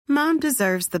Mom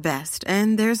deserves the best,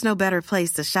 and there's no better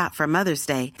place to shop for Mother's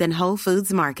Day than Whole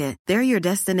Foods Market. They're your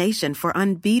destination for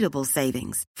unbeatable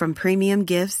savings, from premium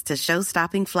gifts to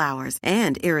show-stopping flowers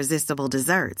and irresistible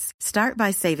desserts. Start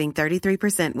by saving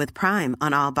 33% with Prime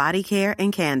on all body care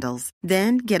and candles.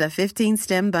 Then get a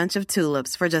 15-stem bunch of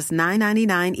tulips for just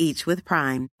 $9.99 each with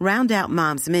Prime. Round out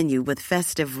Mom's menu with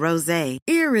festive rosé,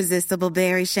 irresistible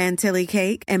berry chantilly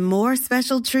cake, and more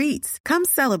special treats. Come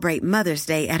celebrate Mother's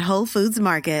Day at Whole Foods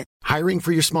Market. Hiring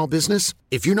for your small business?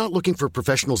 If you're not looking for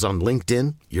professionals on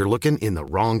LinkedIn, you're looking in the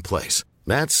wrong place.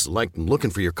 That's like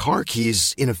looking for your car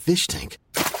keys in a fish tank.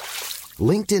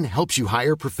 LinkedIn helps you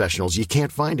hire professionals you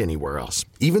can't find anywhere else,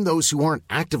 even those who aren't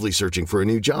actively searching for a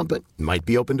new job but might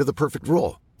be open to the perfect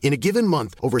role. In a given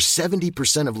month, over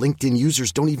 70% of LinkedIn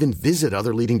users don't even visit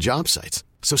other leading job sites.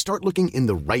 So start looking in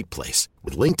the right place.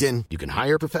 With LinkedIn, you can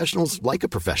hire professionals like a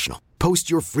professional. Post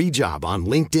your free job on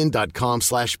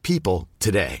linkedin.com/people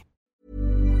today.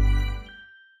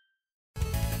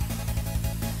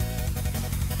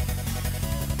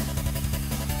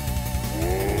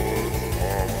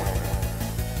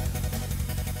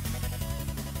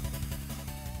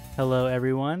 Hello,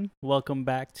 everyone. Welcome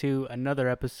back to another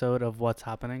episode of What's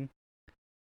Happening.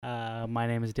 My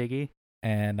name is Diggy.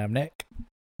 And I'm Nick.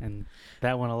 And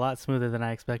that went a lot smoother than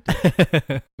I expected.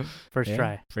 First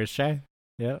try. First try.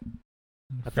 Yep.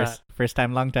 First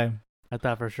time, long time. I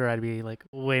thought for sure I'd be like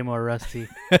way more rusty.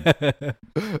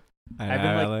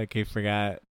 I like he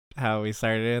forgot how we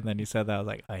started, and then you said that. I was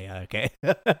like, oh yeah, okay.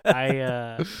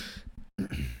 I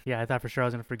thought for sure I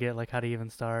was gonna forget like how to even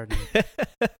start.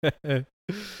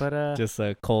 But just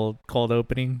a cold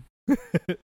opening.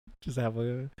 Just have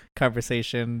a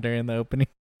conversation during the opening.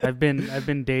 I've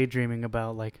been daydreaming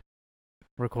about like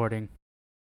recording.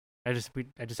 I just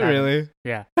really?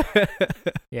 Yeah.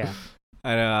 Yeah.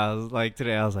 I know. I was like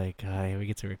today. I was like, oh, yeah, we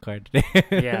get to record today.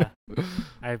 Yeah.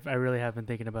 I really have been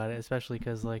thinking about it, especially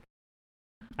because like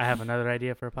I have another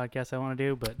idea for a podcast I want to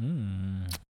do, but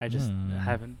I just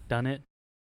haven't done it.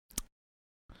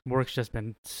 Work's just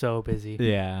been so busy.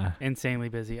 Yeah. Insanely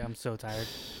busy. I'm so tired.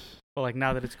 But like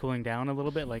now that it's cooling down a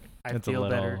little bit, like I feel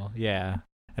better. Yeah.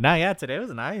 And now, yeah, today was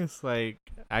nice. Like,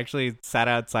 I actually sat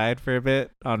outside for a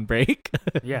bit on break.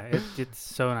 Yeah, it's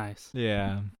so nice.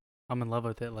 Yeah. I'm in love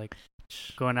with it. Like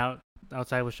going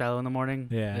outside with Shiloh in the morning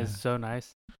is so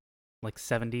nice. Like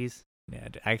 70s. Yeah,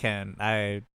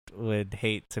 I would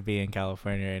hate to be in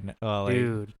California right now. Well, like,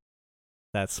 dude.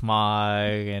 That smog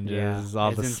and just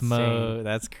all the insane. smoke.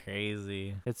 That's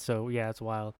crazy. It's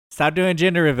wild. Stop doing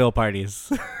gender reveal parties.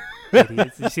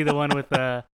 Idiots. You see the one with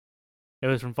it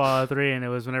was from Fallout 3, and it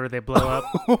was whenever they blow up.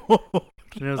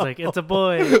 And it was like, it's a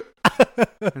boy.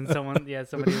 And somebody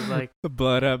was like,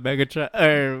 blood up Megatron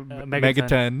or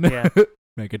Megaton. Yeah.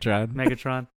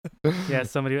 Megatron. Yeah,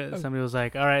 somebody was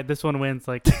like, all right, this one wins.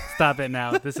 Like, stop it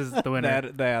now. This is the winner.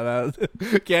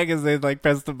 Because they like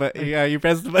press the button. Yeah, you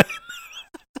press the button.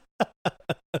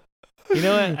 You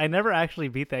know what? I never actually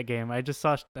beat that game. I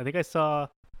think I saw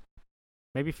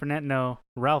maybe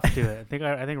Ralph do it. I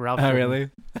think Ralph. Oh,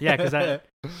 really? Yeah, because I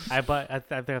bought. I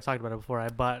think I've talked about it before. I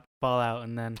bought Fallout,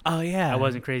 and then I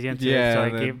wasn't crazy into it, so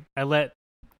I let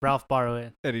Ralph borrow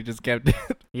it, and he just kept it.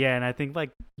 Yeah, and I think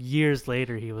like years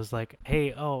later he was like,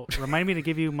 "Hey, remind me to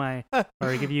give you back your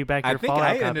Fallout I think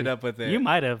I copy." ended up with it. You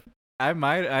might have.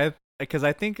 Because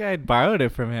I think I borrowed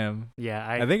it from him. Yeah,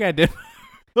 I think I did.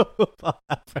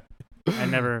 I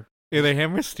never. Either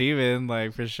him or Steven,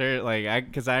 like, for sure. Like,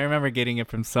 because I remember getting it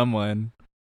from someone.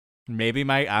 Maybe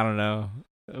Mike, I don't know.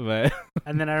 But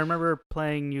and then I remember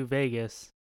playing New Vegas.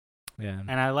 Yeah.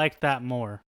 And I liked that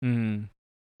more. Mm-hmm.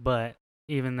 But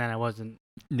even then, I wasn't.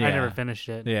 Yeah. I never finished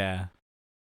it. Yeah.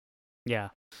 Yeah.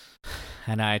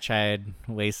 And I tried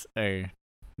Wasteland?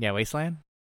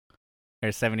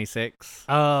 Or 76.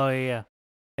 Oh, yeah.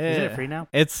 Isn't it free now?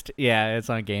 It's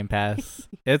on Game Pass.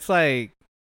 It's like,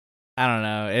 I don't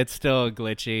know. It's still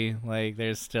glitchy. Like,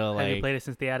 there's still Have you played it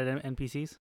since they added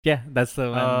NPCs? Yeah, that's the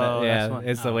one.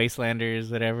 It's the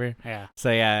Wastelanders, whatever. Yeah.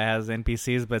 So yeah, it has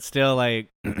NPCs, but still like,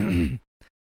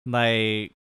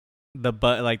 like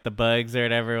the bugs or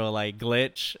whatever will like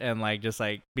glitch and like just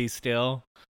like be still.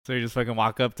 So you just fucking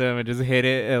walk up to them and just hit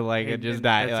it and like it just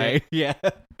die. Like yeah.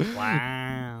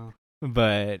 Wow.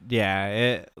 But yeah,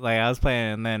 it like I was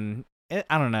playing and then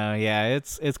I don't know. Yeah,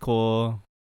 it's cool.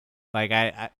 Like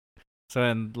I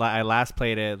last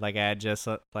played it, like I had just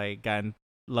like gotten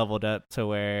leveled up to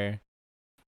where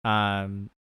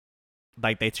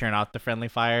like they turn off the friendly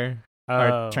fire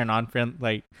or turn on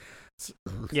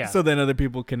yeah, so then other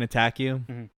people can attack you.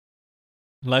 Mm-hmm.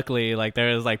 Luckily, like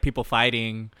there was like people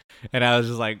fighting and I was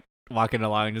just like walking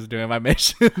along, just doing my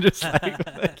mission, just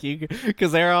like you,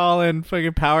 because they're all in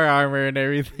fucking power armor and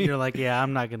everything. You're like, yeah,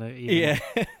 I'm not gonna. Yeah.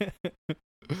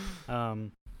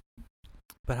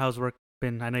 But how's work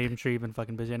been? I'm sure you've been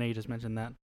fucking busy. I know you just mentioned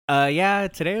that. Yeah,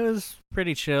 today was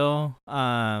pretty chill.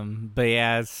 But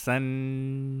yeah,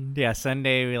 Sunday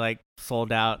we like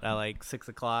sold out at like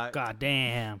 6:00. God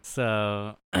damn.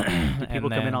 So People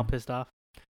come in all pissed off.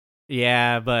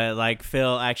 Yeah, but like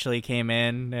Phil actually came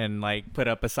in and like put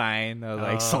up a sign that was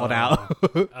like sold out.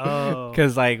 Oh.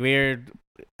 Cause like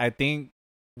I think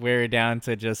we're down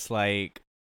to just like.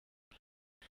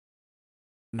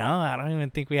 No, I don't even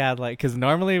think we had like, cause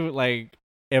normally like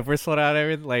if we're sold out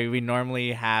everything, like we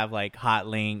normally have like hot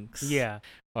links. Yeah.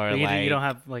 Or you like you don't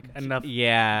have like enough.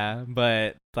 Yeah,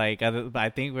 but like I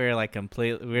think we're like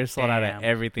we're sold out of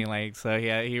everything. Like so,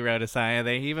 yeah, he wrote a sign and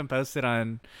then he even posted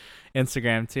on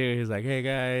Instagram too. He's like, "Hey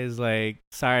guys, like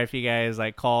sorry if you guys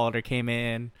like called or came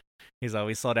in." He's like,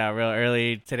 "We sold out real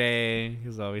early today."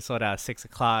 He's like, "We sold out at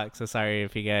 6:00, so sorry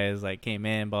if you guys like came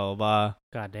in." Blah blah blah.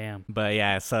 God damn. But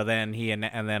yeah, so then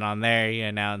and then on there he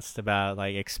announced about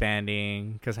like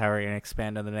expanding, because how we're gonna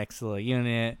expand on the next little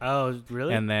unit. Oh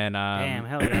really? And then damn,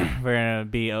 hell yeah.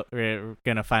 we're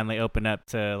gonna finally open up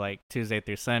to like Tuesday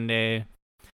through Sunday.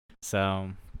 So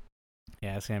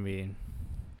yeah, it's gonna be.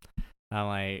 I'm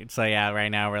like, so yeah, right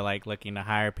now we're like looking to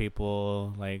hire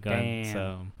people, like going. Damn.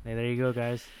 So hey, there you go,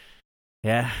 guys.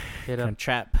 Yeah, hit up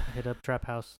Trap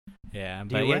House. Yeah,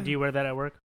 do you wear that at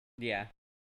work? Yeah,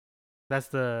 that's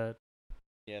the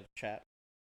Trap.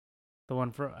 The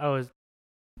one for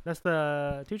that's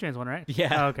the 2 Chainz one, right?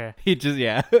 Yeah. Oh, okay. He just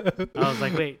I was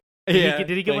like, wait. Did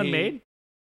he get one made?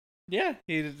 Yeah,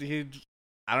 he.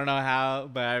 I don't know how,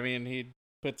 but I mean, he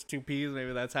puts 2 P's.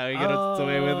 Maybe that's how he gets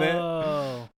away with it.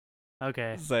 Oh.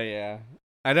 Okay. So yeah.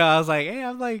 I know. I was like, "Hey,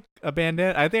 I'm like a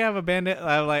bandit. I think I have a bandit.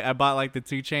 I bought like the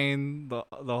 2 Chain, the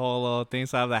whole little thing.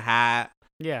 So I have the hat,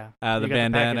 the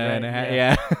bandana, package, and a hat.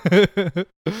 Yeah.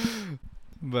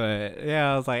 But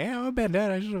yeah, I was like, "Hey, I'm a bandit.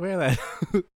 I should wear that."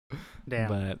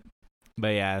 Damn. But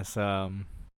yeah. So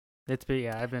it's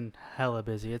been I've been hella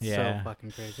busy. It's so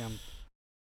fucking crazy.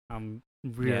 I'm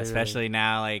really especially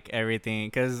now, like everything,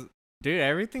 because dude,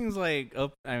 everything's like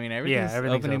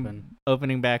everything's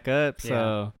opening back up.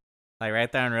 So. Like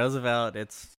right there in Roosevelt,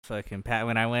 it's fucking packed.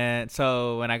 When I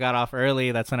got off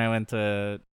early, that's when I went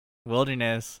to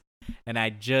Wilderness, and I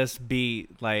just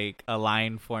beat like a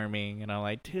line forming, and I'm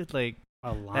like, dude, like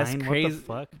a line? That's crazy.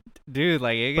 What the fuck, dude?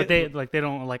 Like, but they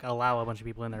don't like allow a bunch of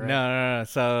people in there, right? No.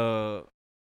 So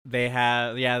they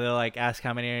have they'll like ask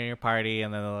how many are in your party,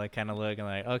 and then they'll like kind of look and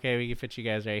like, okay, we can fit you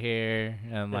guys right here,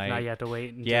 and now you have to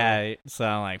wait. So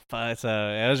I'm like, fuck. So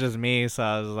it was just me, so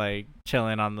I was like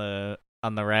chilling on the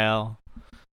rail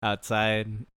outside.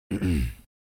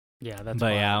 Yeah, that's but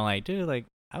wild. Yeah, I'm like, dude, like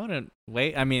I wouldn't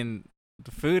wait. I mean,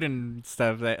 the food and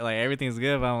stuff, that like everything's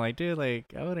good, but I'm like, dude, like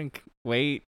I wouldn't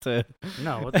wait to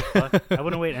no, what the fuck. I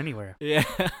wouldn't wait anywhere. Yeah.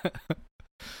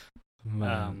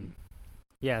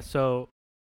 Yeah, so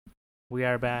we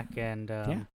are back,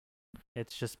 and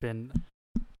it's just been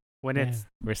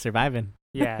we're surviving.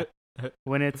 Yeah.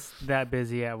 When it's that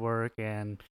busy at work,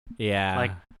 and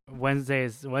like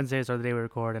Wednesdays are the day we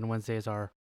record, and Wednesdays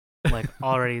are like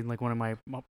already like one of my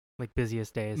like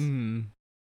busiest days.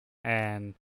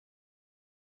 And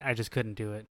I just couldn't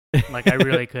do it. Like I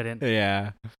really couldn't.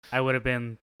 Yeah. It would have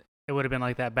been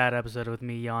like that bad episode with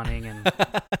me yawning and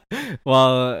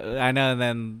well, I know. And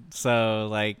then so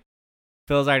like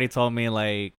Phil's already told me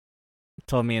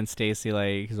and Stacy,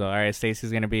 like, so all right,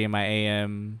 Stacy's gonna be my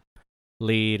AM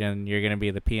lead and you're gonna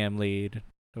be the PM lead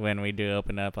when we do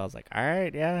open up. I was like, all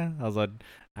right, yeah. I was like,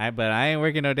 but I ain't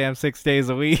working no damn 6 days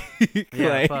a week. Yeah,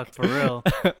 like, fuck, for real.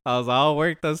 I was like, I'll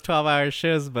work those 12-hour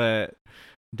shifts, but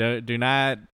do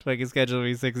not fucking schedule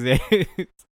me 6 days.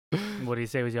 What do you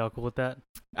say? Was y'all cool with that?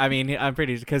 I mean, I'm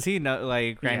pretty, because he know,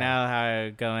 like right now how I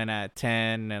go in at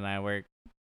 10 and I work.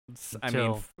 I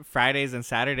mean, Fridays and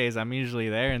Saturdays I'm usually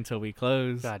there until we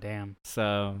close. God damn.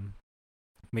 So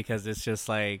because it's just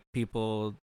like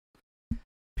people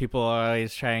are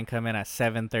always trying to come in at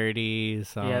 7:30.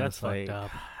 So yeah, that's like, fucked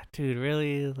up. Dude,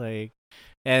 really? Like,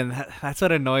 and that's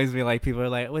what annoys me. Like, people are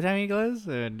like, "What time you close?"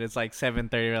 And it's like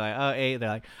 7:30. We're like, "Oh, 8." They're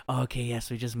like, "Oh, okay, yes,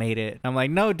 we just made it." I'm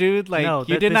like, "No, dude, like, no,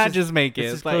 you did not just make it.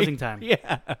 This is like, closing time."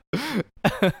 Yeah.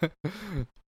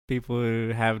 People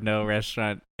who have no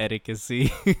restaurant etiquette.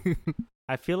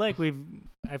 I feel like we've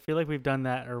done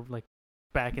that, or like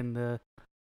back in the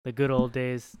good old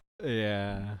days.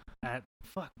 Yeah.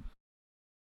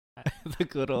 The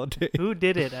good old days. Who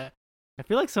did it? I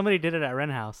feel like somebody did it at Ren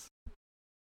House.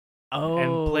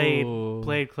 Oh. And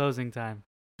played closing time.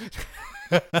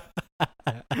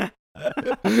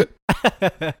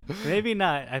 Maybe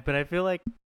not. But I feel like,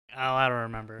 I don't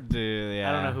remember. Dude, yeah.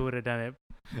 I don't know who would have done it,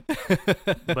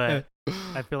 but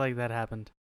I feel like that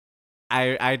happened.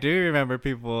 I do remember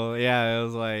people. Yeah, it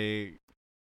was like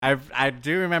I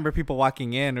do remember people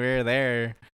walking in. We were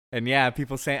there, and yeah,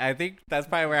 people saying. I think that's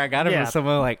probably where I got it from.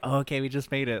 Someone like, "Oh, okay, we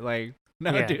just made it." Like,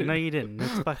 no, dude, no, you didn't.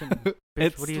 It's fucking. Bitch,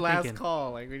 it's what are you last thinking?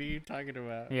 call. Like, what are you talking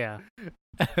about? Yeah.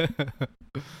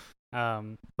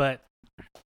 But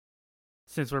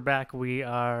since we're back, we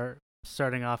are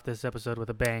starting off this episode with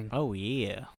a bang. Oh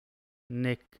yeah.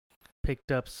 Nick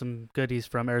picked up some goodies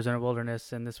from Arizona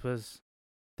Wilderness, and this was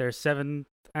their 7th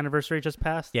anniversary just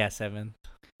passed. Yeah, 7th.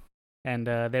 And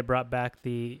they brought back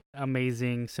the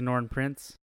amazing Sonoran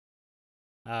Prince.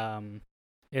 It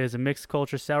is a mixed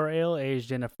culture sour ale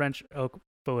aged in a French oak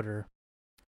foeder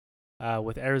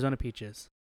with Arizona peaches.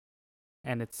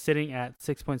 And it's sitting at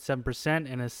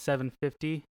 6.7% and is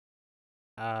 $7.50.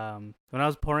 When I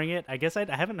was pouring it, I guess I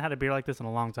haven't had a beer like this in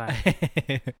a long time.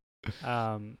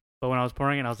 But when I was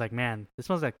pouring it, I was like, man, this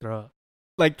smells like throw up.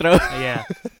 Like throw up? Yeah.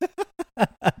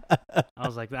 I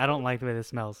was like, I don't like the way this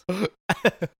smells.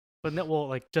 But no, well,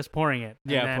 like just pouring it.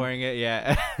 Yeah, pouring it,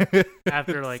 yeah.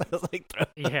 After like, throw up.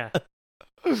 Yeah.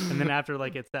 And then after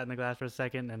like it sat in the glass for a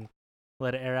second and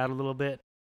let it air out a little bit.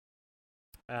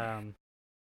 I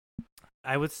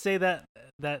would say that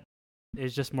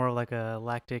is just more like a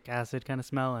lactic acid kind of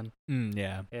smell, and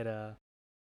yeah, it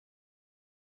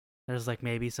there's like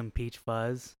maybe some peach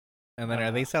fuzz. And then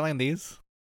are they selling these?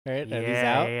 Right? Yeah, are these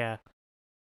out? Yeah.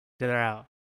 They're out.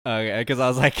 Okay, because I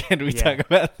was like, can we talk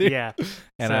about these? Yeah.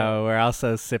 And so, we're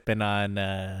also sipping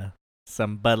on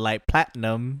some Bud Light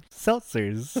Platinum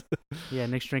seltzers. Yeah,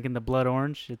 Nick's drinking the Blood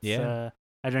Orange. It's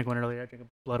I drank one earlier. I drank a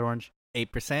Blood Orange.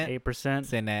 8%. 8%.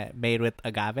 It's in made with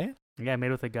agave. Yeah,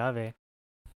 made with agave.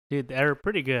 Dude, they're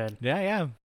pretty good. Yeah.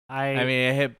 I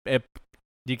mean,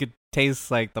 you could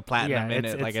taste like the platinum in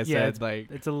it. Like I said, like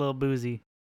it's a little boozy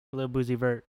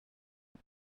vert.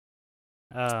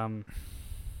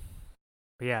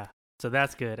 Yeah, so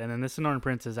that's good. And then this Sonoran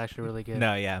Prince is actually really good.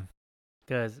 No, yeah,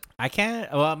 because I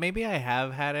can't. Well, maybe I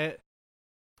have had it,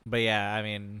 but yeah, I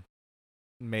mean,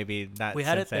 maybe not. We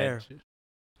had it there.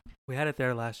 We had it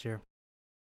there last year.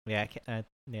 Yeah,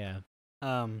 yeah.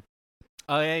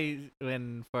 Oh yeah,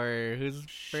 when for whose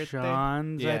birthday?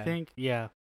 Sean's, I think. Yeah.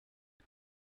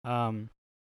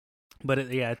 But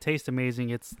it tastes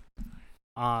amazing. It's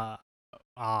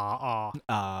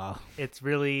it's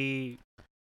really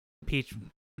peach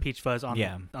fuzz on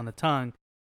the tongue,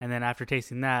 and then after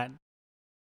tasting that,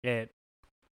 it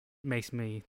makes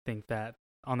me think that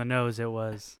on the nose it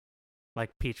was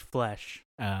like peach flesh.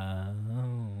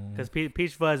 Because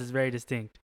peach fuzz is very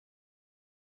distinct.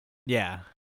 Yeah.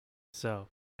 So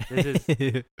this is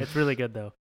it's really good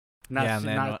though. Not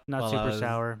super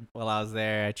sour. While I was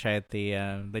there, I tried the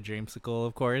Dreamsicle,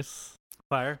 of course.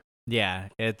 Fire. Yeah,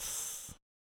 it's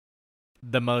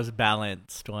the most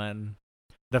balanced one.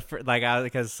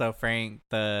 Because Frank,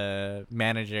 the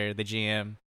manager, the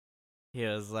GM,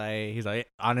 he's like,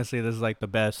 honestly, this is like the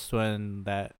best one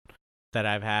that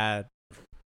I've had.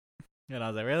 And I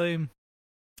was like, really?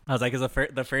 I was like,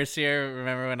 the first year,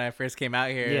 remember when I first came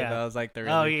out here? Yeah. That was like the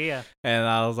really, oh yeah. And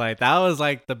I was like, that was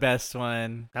like the best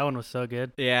one. That one was so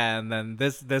good. Yeah, and then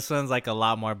this one's like a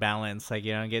lot more balanced. Like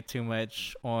you don't get too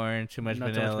much orange, too much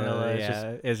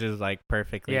vanilla. It's just like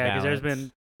perfectly balanced. Because there's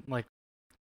been like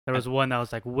there was one that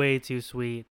was like way too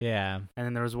sweet. Yeah. And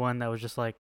then there was one that was just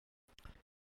like,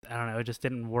 I don't know, it just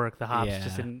didn't work. The hops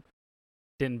just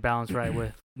didn't balance right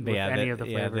with any of the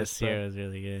flavors. Yeah, this year was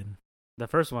really good. The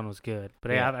first one was good,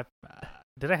 but I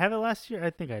did I have it last year?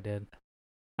 I think I did.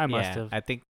 I must have. I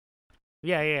think.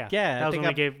 Yeah. That was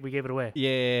when we gave it away.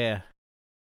 Yeah.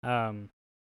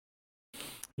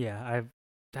 Yeah, I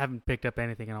haven't picked up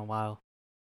anything in a while.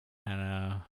 I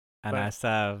know, and I still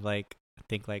have I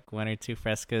think 1 or 2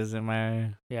 frescas in my.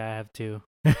 Yeah, I have 2.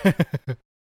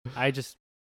 I just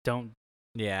don't.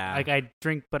 Yeah. I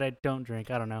drink, but I don't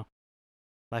drink. I don't know.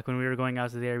 Like when we were going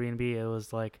out to the Airbnb, it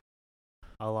was like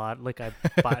a lot. Like I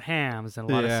bought hams and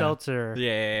a lot of seltzer.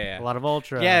 Yeah. A lot of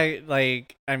Ultra. Yeah,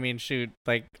 I mean, shoot,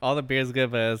 all the beer's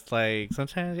good, but it's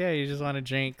sometimes, you just want to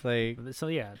drink So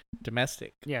yeah,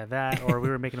 domestic. Yeah, that, or we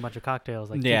were making a bunch of cocktails,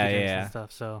 tiki drinks and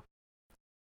stuff. So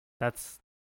that's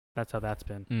how that's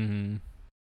been. Mm-hmm.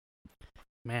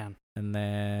 Man. And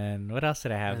then what else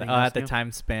did I have? Anything At the new?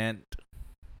 time spent.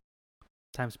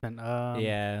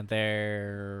 Yeah,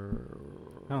 they're.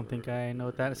 I don't think I know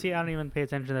what that is. See, I don't even pay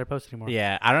attention to their posts anymore.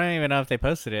 Yeah, I don't even know if they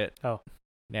posted it. Oh.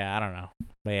 Yeah, I don't know.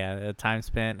 But yeah, the time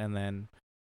spent, and then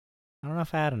I don't know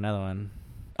if I had another one.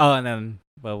 Oh, and then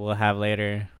we'll have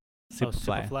later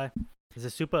Superfly. Superfly. Is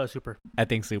it Supa or Super? I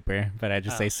think Super, but I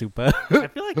just say Supa. I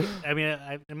feel like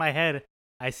in my head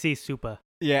I see Supa.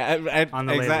 Yeah, on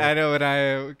the label. I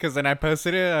know because when I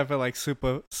posted it, I felt like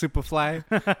Superfly,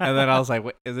 and then I was like,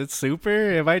 wait, is it Super?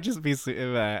 It might just be.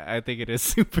 I think it is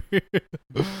Super.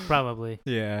 Probably.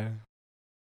 Yeah.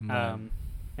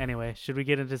 Anyway, should we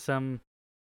get into some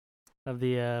of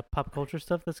the pop culture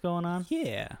stuff that's going on?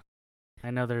 Yeah. I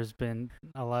know there's been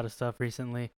a lot of stuff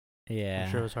recently. Yeah.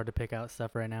 I'm sure it's hard to pick out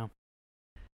stuff right now.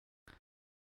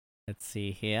 Let's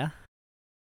see here.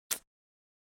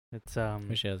 It's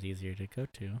Wish it was easier to go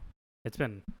to. It's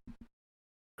been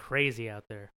crazy out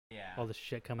there. Yeah. All this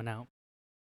shit coming out.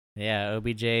 Yeah,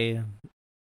 OBJ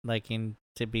liking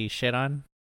to be shit on.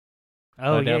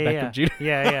 Oh, Odell yeah, Beckham Jr.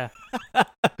 Yeah.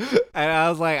 And I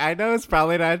was like, I know it's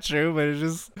probably not true, but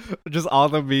it's just all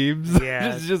the memes.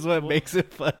 Yeah. It's just what makes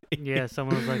it funny. Yeah,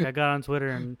 someone was like, I got on Twitter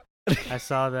and I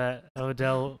saw that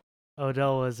Odell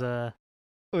was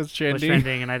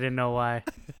trending and I didn't know why.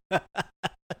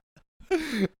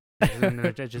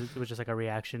 It was just like a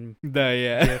reaction. No,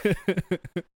 yeah.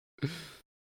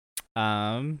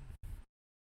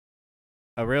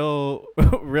 A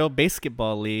real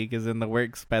basketball league is in the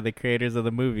works by the creators of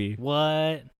the movie.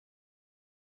 What?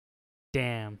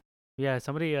 Damn. Yeah,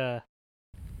 somebody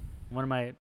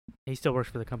he still works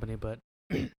for the company, but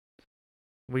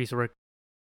we used to work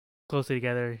closely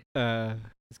together.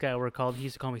 This guy at work he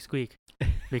used to call me Squeak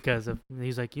because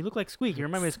he's like, you look like Squeak. You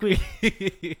remind me of Squeak.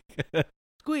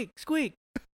 Squeak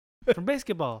from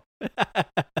basketball.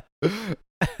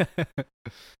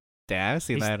 Damn, I've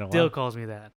seen that in a while. Still calls me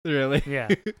that. Really? Yeah.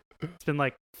 It's been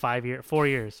like 5 years.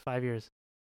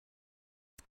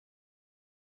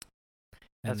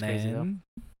 That's crazy though.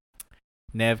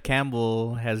 Nev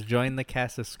Campbell has joined the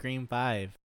cast of Scream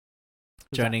 5,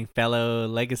 joining fellow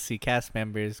legacy cast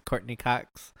members Courtney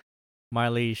Cox,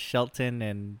 Marley Shelton,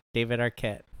 and David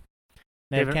Arquette.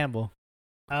 Nev Campbell.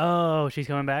 Oh, she's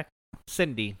coming back?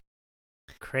 Cindy.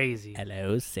 Crazy.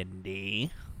 Hello,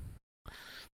 Cindy.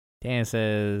 Dan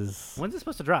says... When's it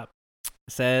supposed to drop?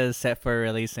 Says set for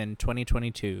release in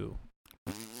 2022.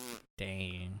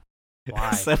 Dang.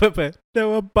 Why? No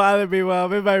one bother me while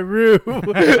I'm in my room.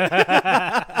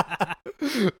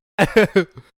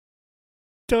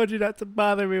 Told you not to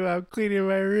bother me while I'm cleaning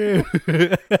my room.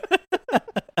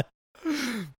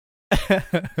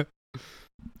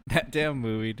 That damn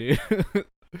movie, dude.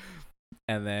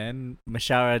 And then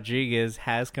Michelle Rodriguez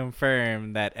has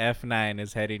confirmed that F9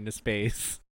 is heading to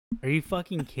space. Are you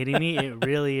fucking kidding me? It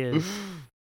really is.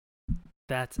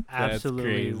 That's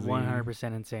absolutely 100%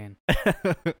 insane.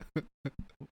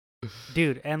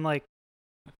 Dude, and like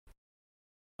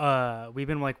we've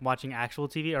been like watching actual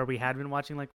TV, or we had been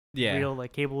watching like real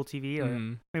like cable TV,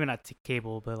 or maybe not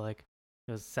cable, but like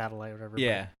it was satellite or whatever.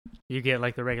 Yeah. You get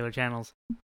like the regular channels.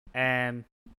 And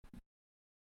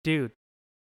dude,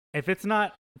 if it's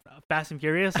not Fast and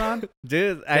Furious on,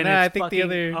 dude, I know. I think the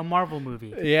other a Marvel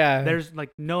movie. Yeah, there's like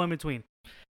no in between.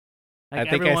 Like, I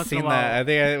think I've seen that. I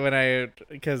think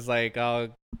because like I'll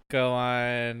go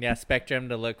on Spectrum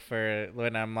to look for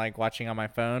when I'm like watching on my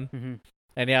phone,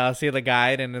 and I'll see the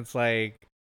guide and it's like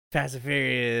Fast and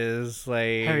Furious,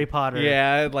 like Harry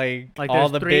Potter, like all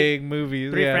the big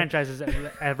movies, three franchises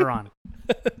ever on,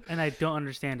 and I don't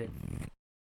understand it.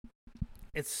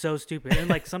 It's so stupid, and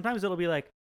like sometimes it'll be like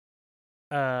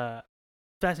Fast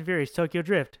and Furious Tokyo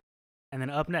Drift, and then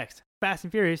up next Fast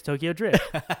and Furious Tokyo Drift.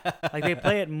 Like they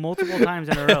play it multiple times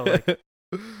in a row. Like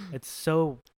it's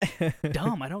so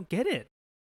dumb. I don't get it.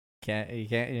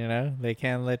 They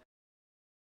can't let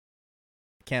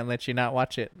you not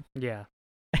watch it. Yeah.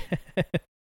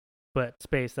 But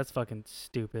space, that's fucking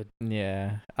stupid.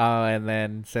 Yeah. Oh, and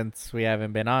then since we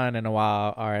haven't been on in a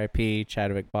while, R.I.P.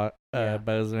 Chadwick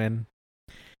Boseman.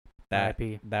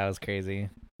 R.I.P. That was crazy.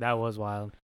 That was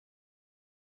wild.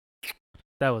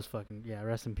 That was fucking,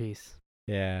 rest in peace.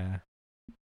 Yeah.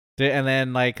 And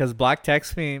then, like, because Block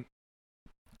texted me.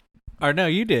 Or no,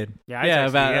 you did. Yeah,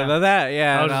 about that.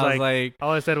 Yeah. I was like,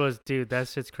 all I said was, dude, that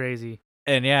shit's crazy.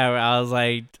 And I was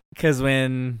like, because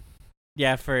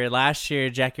for last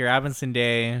year, Jackie Robinson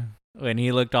Day, when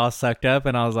he looked all sucked up,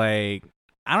 and I was like,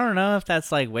 I don't know if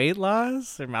that's like weight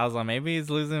loss, or I was like, maybe he's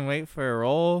losing weight for a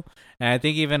role. And I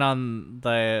think even on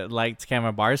the Lights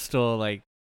Camera Barstool, like,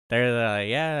 they're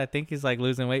like, I think he's like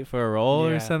losing weight for a role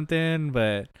or something.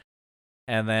 But,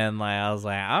 and then like, I was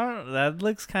like, that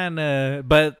looks kind of,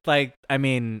 but like, I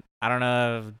mean, I don't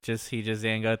know if he just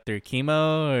didn't go through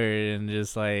chemo or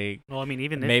just like, well, I mean,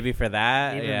 even maybe for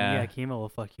that, chemo will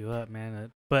fuck you up,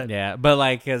 man. But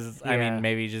like, cause I mean,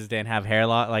 maybe he just didn't have hair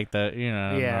loss, like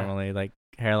normally like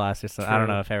hair loss or something. True. I don't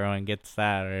know if everyone gets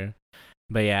that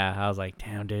But yeah, I was like,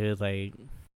 damn, dude, like,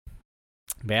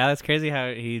 but yeah, that's crazy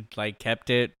how he like kept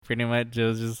it pretty much. It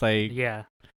was just like, Yeah.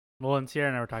 Well, and Sierra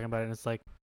and I were talking about it, and it's like,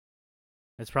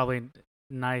 it's probably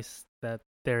nice that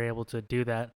they're able to do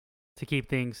that, to keep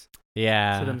things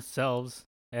yeah, to themselves,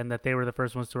 and that they were the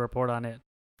first ones to report on it.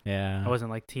 yeah. It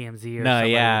wasn't like TMZ or No,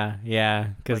 somebody. yeah,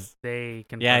 Like because they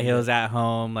confirmed yeah, he was it. at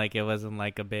home. Like it wasn't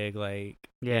like a big like.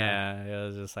 Yeah. It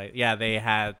was just like they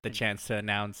had the chance to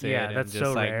announce it. Yeah, and that's just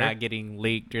so like rare. not getting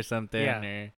leaked or something, Yeah.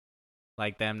 or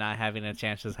like them not having a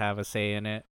chance to have a say in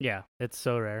it. Yeah, it's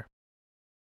so rare.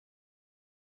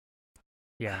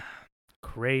 Yeah.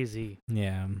 Crazy.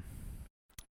 Yeah.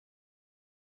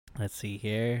 Let's see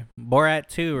here. Borat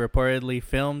 2 reportedly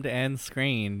filmed and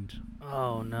screened.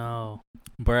 Oh no.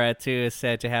 Borat 2 is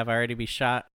said to have already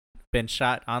been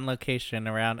shot on location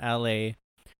around LA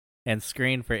and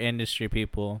screened for industry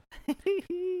people.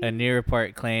 A new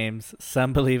report claims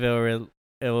some believe it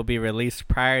will be released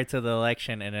prior to the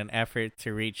election in an effort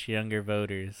to reach younger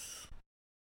voters.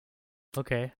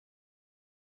 Okay.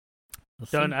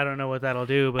 We'll I don't know what that'll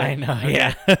do, but I know,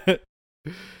 okay.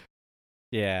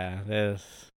 yeah.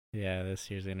 This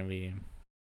year's gonna be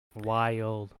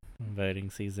Wild.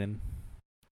 voting season.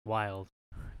 Wild.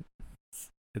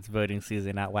 It's voting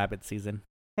season, not wabbit season.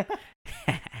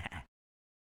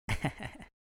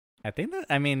 I think that,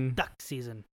 I mean, Duck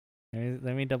season.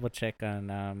 let me double check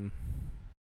on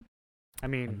I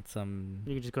mean, on some.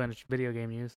 you can just go into video game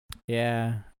news.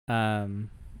 Yeah. But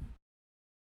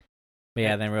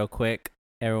yeah, then real quick,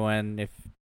 everyone,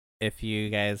 if you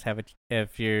guys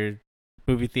if your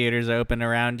movie theaters are open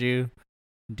around you,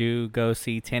 do go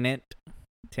see Tenet.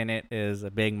 Tenet is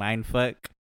a big mindfuck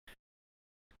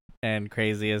and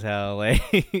crazy as hell. Like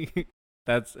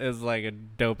it's like a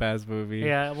dope ass movie.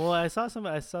 Yeah, well, I saw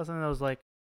something that was like,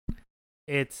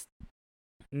 it's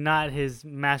not his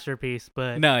masterpiece,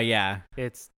 but No, yeah.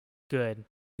 it's good.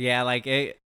 Yeah, like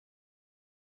it.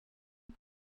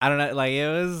 I don't know. Like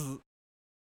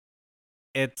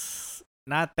it's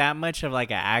not that much of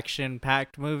like an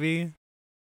action-packed movie.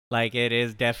 Like it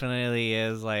is definitely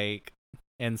is like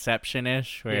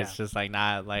Inception-ish, where it's just like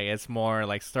not like it's more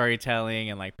like storytelling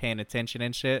and like paying attention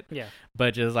and shit. Yeah.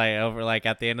 But just like over like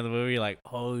at the end of the movie, you're like,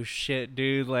 oh shit,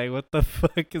 dude, like what the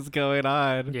fuck is going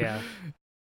on? Yeah.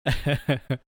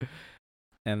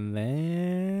 And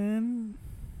then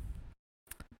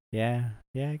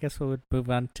I guess we would move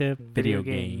on to video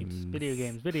games. Video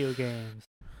games. Video games.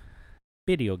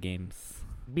 Video games.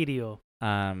 Video.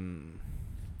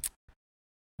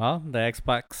 Well, the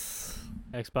Xbox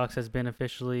has been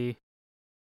officially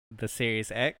the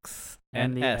Series X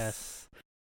and and the S.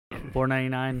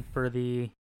 $499 for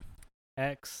the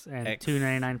X and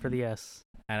 $299 for the S.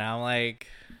 And I'm like,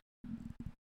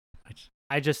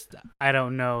 I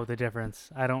don't know the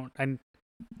difference. I don't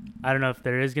know if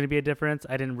there is going to be a difference.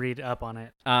 I didn't read up on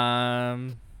it.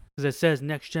 Because it says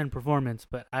next gen performance,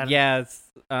 but I don't. Yeah, it's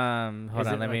hold on,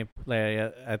 let like, me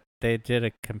play. They did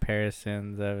a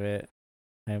comparisons of it.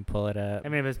 Let me pull it up. I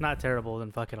mean, if it's not terrible,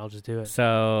 then fuck it, I'll just do it.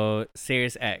 So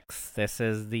Series X, this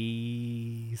is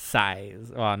the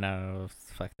size. Oh no,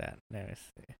 fuck that. Let me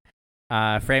see.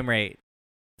 Frame rate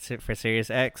for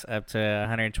Series X up to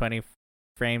 120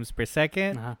 frames per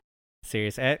second. Uh-huh.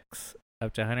 Series X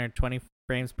up to 120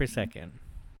 frames per second.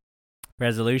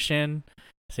 Resolution,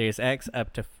 Series X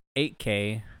up to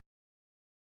 8K,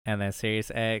 and then Series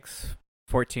X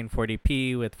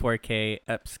 1440p with 4K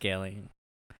upscaling.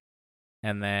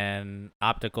 And then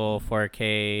optical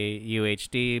 4K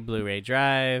UHD Blu-ray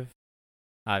drive.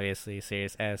 Obviously,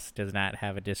 Series S does not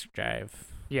have a disc drive.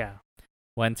 Yeah.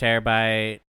 1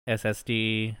 terabyte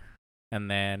SSD, and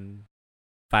then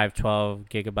 512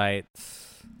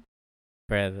 gigabytes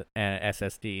for the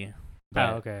SSD.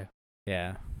 But, okay.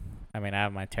 Yeah. I mean, I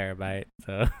have my terabyte,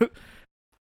 so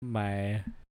and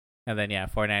then yeah,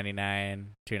 $499,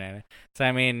 $299. So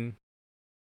I mean,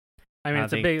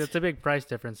 it's a big price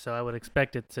difference, so I would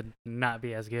expect it to not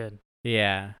be as good.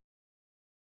 Yeah.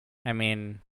 I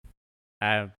mean,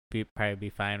 I'd probably be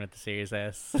fine with the Series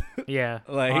S. Yeah,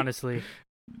 like, honestly.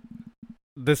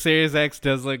 The Series X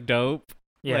does look dope.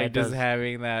 Yeah, like it does. just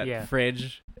having that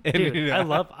fridge. Dude, I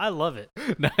love it.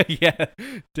 No, yeah.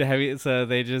 So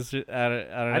they just I don't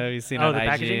know if you've seen on the IGN.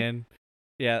 packaging?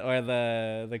 Yeah, or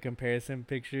the comparison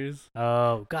pictures.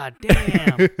 Oh, god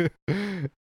damn.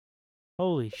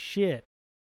 Holy shit.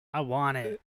 I want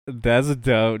it. That's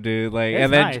dope, dude. Like, it's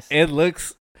and then nice. it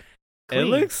looks Clean. It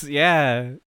looks,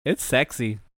 yeah, it's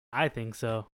sexy. I think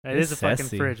so. It's a fucking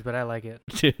sassy. fridge, but I like it.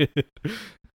 It's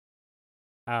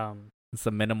a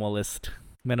minimalist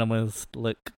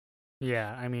look.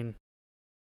 Yeah, I mean,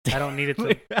 I don't need it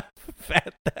to.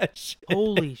 Fat that shit.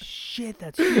 Holy shit,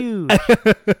 that's huge.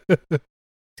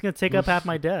 It's gonna take up half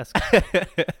my desk.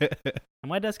 And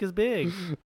my desk is big.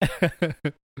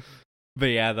 But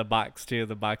yeah, the box too.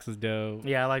 The box is dope.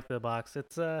 Yeah, I like the box.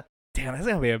 It's Damn, that's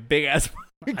gonna be a big ass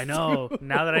box. I know.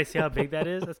 Now that I see how big that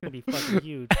is, that's gonna be fucking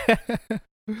huge.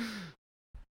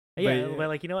 But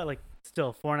like, you know what? Like,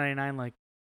 still $4.99. Like,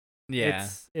 yeah,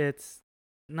 it's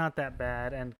not that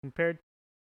bad. And compared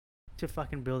to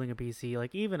fucking building a PC,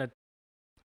 like even a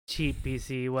cheap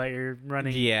PC, what you're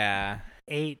running,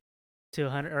 8 to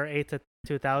 100 or 8 to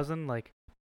 2,000, like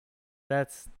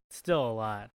that's still a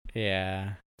lot.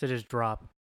 Yeah, to just drop.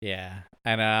 Yeah,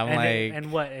 I know.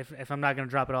 I'm what if I'm not gonna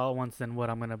drop it all at once? Then what?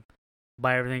 I'm gonna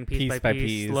buy everything piece by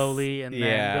piece, slowly, and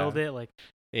then build it. Like,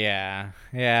 yeah.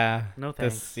 No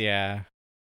thanks.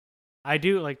 I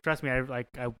do, like, trust me. I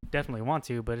definitely want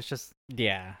to, but it's just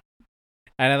I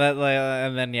know that. Like,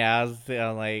 and then I was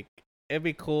like, it'd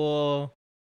be cool,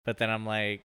 but then I'm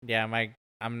like,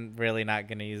 I'm really not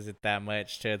gonna use it that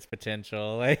much to its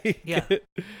potential. Like,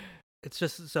 it's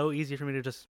just so easy for me to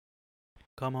just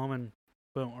come home and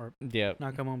boom, or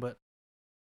not come home, but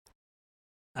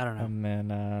I don't know.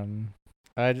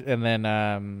 And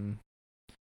then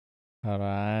hold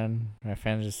on, my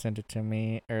friend just sent it to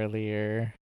me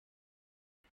earlier.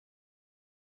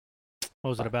 What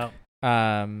was it about?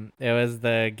 It was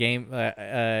the game.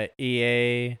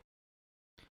 EA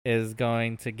is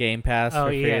going to Game Pass for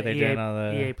free. They're doing all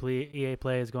the EA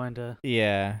Play is going to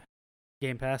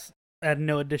Game Pass at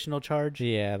no additional charge.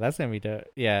 Yeah, that's gonna be dope.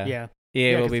 Yeah.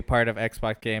 EA will be part of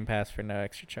Xbox Game Pass for no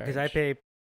extra charge. Because I pay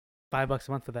 $5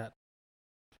 a month for that.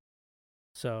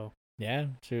 So yeah,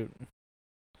 shoot.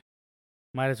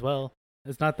 Might as well.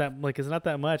 It's not that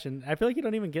much, and I feel like you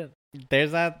don't even get.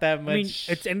 There's not that much. I mean,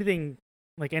 it's anything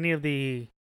like any of the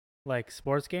like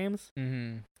sports games.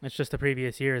 Mm-hmm. It's just the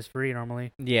previous year is free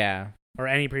normally. Yeah. Or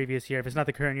any previous year. If it's not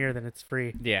the current year, then it's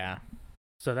free. Yeah.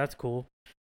 So that's cool.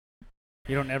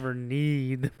 You don't ever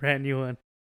need the brand new one.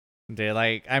 Dude,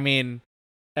 like, I mean,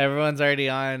 everyone's already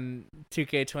on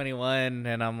 2K21,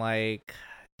 and I'm like,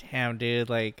 damn, dude,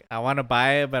 like, I want to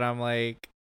buy it, but I'm like,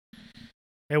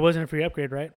 it wasn't a free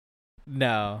upgrade, right?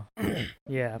 No.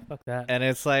 Yeah, fuck that. And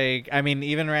it's like, I mean,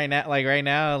 even right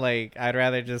now, like, I'd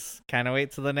rather just kind of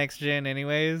wait till the next gen,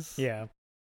 anyways. Yeah.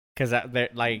 Because they're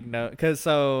like, no, because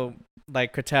so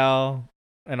like Kratel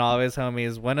and all of his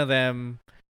homies, one of them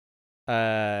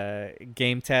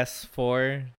game tests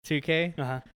for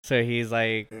 2K. So he's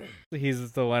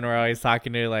the one we're always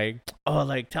talking to, like, oh,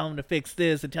 like, tell him to fix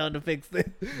this and tell him to fix this.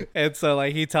 And so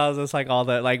like he tells us like all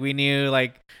the, like, we knew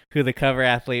like who the cover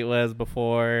athlete was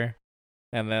before,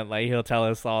 and then like he'll tell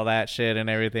us all that shit and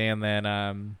everything, and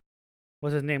then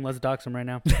what's his name? Let's dox him right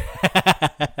now.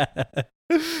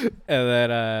 And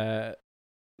then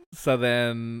so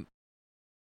then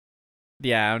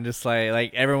yeah, I'm just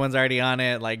like everyone's already on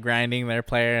it, like grinding their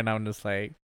player, and I'm just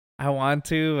like, I want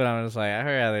to, but I'm just like, I'd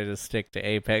rather just stick to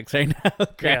Apex right now.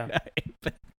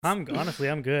 Apex. I'm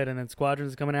good, and then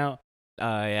Squadrons is coming out.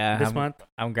 This month.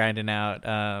 I'm grinding out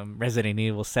Resident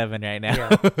Evil 7 right now.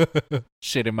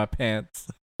 Shit in my pants.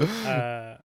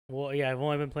 Well, yeah, I've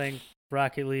only been playing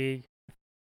Rocket League,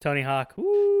 Tony Hawk.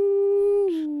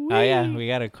 Woo! Oh yeah, we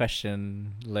got a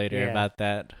question later about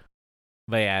that.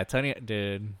 But yeah, Tony,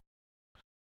 dude.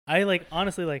 I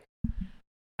honestly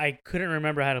I couldn't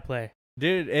remember how to play.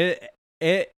 Dude,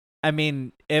 I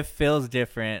mean, it feels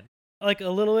different. Like a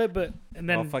little bit, but and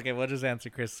then fuck it, we'll just answer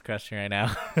Chris's question right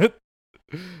now.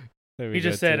 He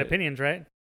just said opinions, right?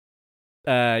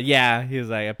 Yeah, he was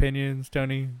like opinions,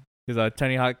 Tony. He's like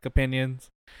Tony Hawk opinions,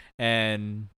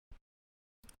 and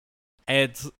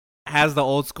it's has the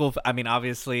old school. I mean,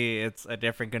 obviously, it's a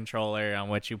different controller on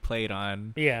what you played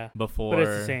on. Before, but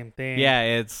it's the same thing. Yeah,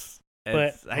 it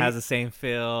has the same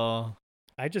feel.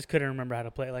 I just couldn't remember how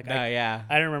to play. Like, I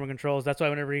didn't remember controls. That's why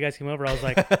whenever you guys came over, I was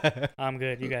like, I'm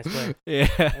good. You guys play. Yeah.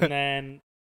 And then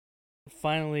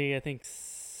finally, I think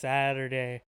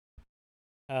Saturday,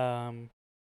 I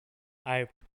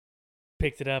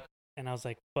picked it up and I was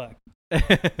like, fuck.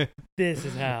 This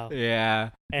is how.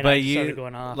 Yeah. And but I started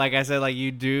going off. Like I said, like,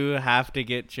 you do have to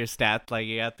get your stats. Like,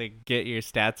 you have to get your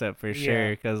stats up for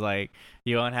sure. Because, like,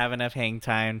 you won't have enough hang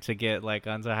time to get, like,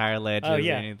 onto higher ledges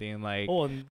or anything. Like,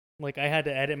 and like, I had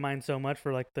to edit mine so much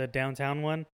for, like, the downtown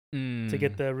one to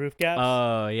get the roof gaps.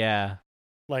 Oh, yeah.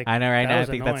 Like, I know right now. I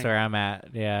think annoying. that's where I'm at.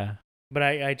 Yeah. But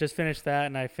I just finished that,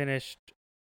 and I finished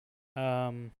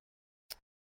the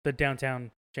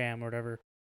downtown jam or whatever.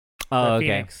 Oh, okay.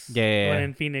 Phoenix. Yeah. The one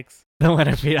in Phoenix. The one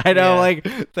in Phoenix. I know,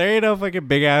 like, there ain't no fucking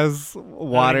big ass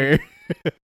water.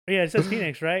 Yeah, it says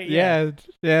Phoenix, right? Yeah, it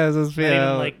says Phoenix. Not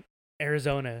even, like,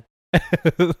 Arizona.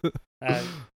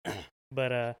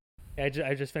 But I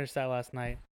just finished that last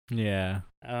night. Yeah.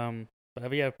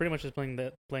 But yeah, pretty much just playing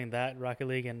that Rocket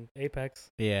League and Apex.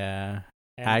 Yeah.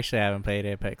 And I actually haven't played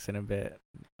Apex in a bit.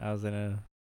 I've been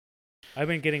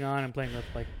getting on and playing with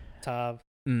like Tav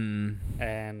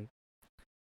and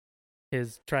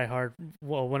his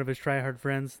one of his tryhard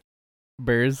friends.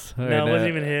 Burrs? No, it wasn't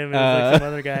even him. It was like some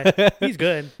other guy. He's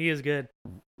good. He is good.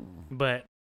 But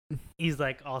he's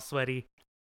like all sweaty.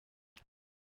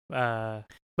 But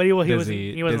he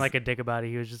wasn't like a dick about it.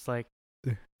 He was just like,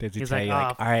 does he he's tell like, you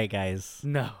like, all right, guys?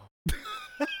 No.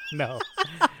 No.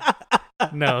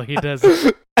 No, he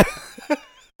doesn't.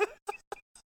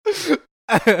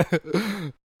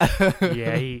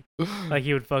 Yeah, he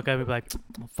would fuck up and be like,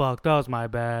 fuck, that was my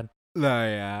bad. No,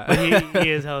 yeah. But he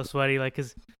is hella sweaty, like,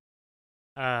 cause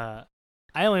I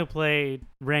only play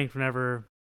ranked whenever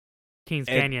Kings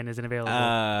Canyon isn't available.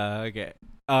 Okay.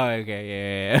 Oh,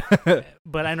 okay, yeah.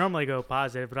 But I normally go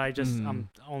positive, but I'm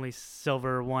only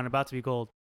silver 1, about to be gold.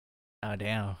 Oh,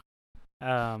 damn.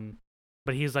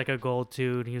 But he's like a gold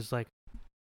 2, and he was like,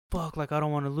 fuck, like, I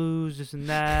don't want to lose, this and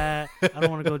that. I don't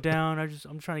want to go down.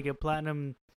 I'm trying to get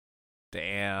platinum.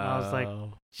 Damn. And I was like,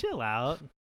 chill out.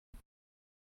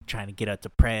 Trying to get up to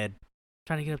Pred.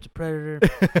 Trying to get up to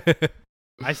Predator.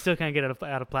 I still can't get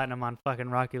out of platinum on fucking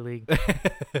Rocket League.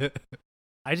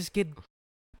 I just get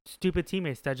stupid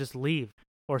teammates that just leave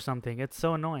or something. It's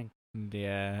so annoying.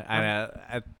 Yeah,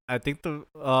 I think the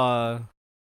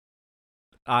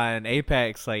on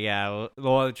Apex, like, yeah,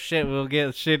 we'll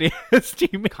get shitty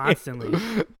teammates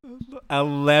constantly.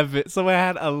 11. Someone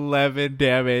had 11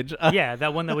 damage. Yeah,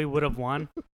 that one that we would have won.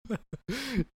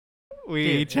 We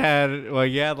each had, well,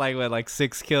 you had like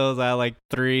 6 kills. I had like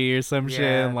 3 or some shit.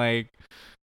 And like,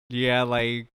 you had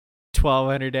like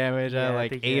 1,200 damage. I had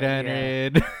like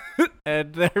 800. Yeah.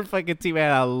 And their fucking team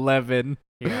had 11.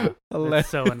 Yeah, 11. That's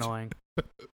so annoying.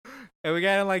 And we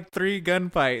got in like 3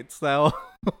 gunfights. So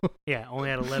yeah, only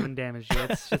had 11 damage. Yeah,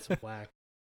 it's just whack.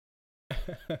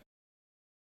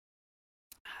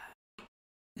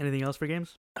 Anything else for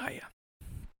games? Oh yeah.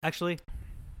 Actually,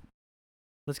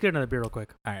 let's get another beer real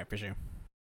quick. All right, for sure.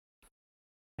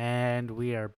 And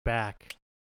we are back.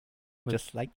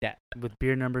 Just like that. With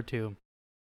beer number 2.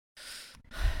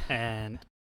 And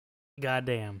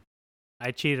goddamn,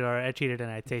 I cheated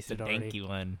and I tasted the already. Danky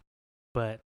one.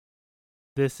 But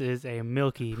this is a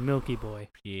milky boy.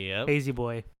 Yep. Hazy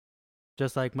boy.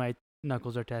 Just like my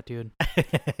knuckles are tattooed.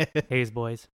 Haze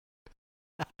boys.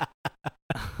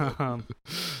 I'm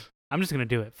just gonna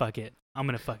do it. Fuck it. I'm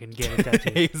gonna fucking get a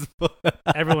tattoo.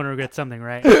 Everyone regrets something,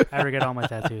 right? I regret all my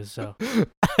tattoos, so.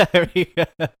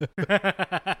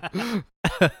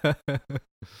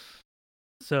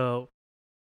 So,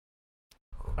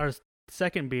 our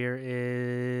second beer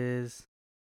is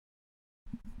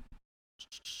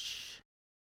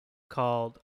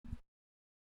called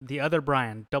The Other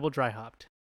Brian, double dry hopped,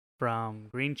 from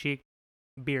Green Cheek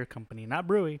Beer Company, not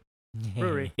brewery.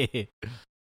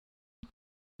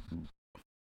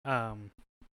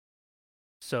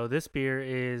 So this beer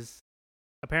is,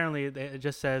 apparently it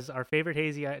just says our favorite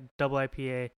hazy double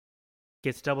IPA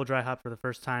gets double dry hop for the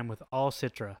first time with all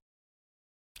Citra.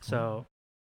 So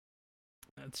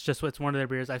it's one of their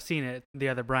beers. I've seen it, The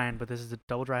Other Brian, but this is a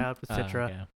double dry hop with Citra,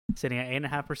 okay. sitting at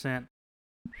 8.5%.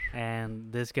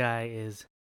 And this guy is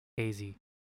hazy,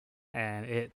 and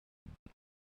it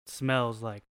smells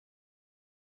like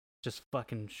just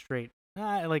fucking straight,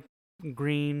 like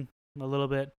green a little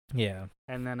bit. Yeah.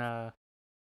 And then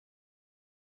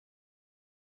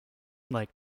like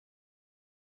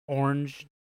orange,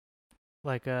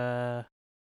 like when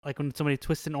somebody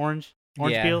twists an orange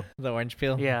peel. The orange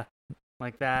peel. Yeah,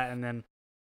 like that, and then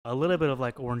a little bit of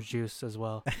like orange juice as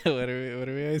well. What do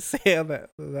we always say on the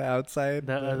outside?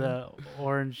 The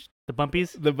orange, the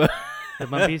bumpies. The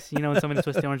bumpies. You know when somebody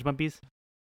twists the orange bumpies.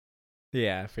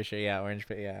 Yeah, for sure. Yeah, orange,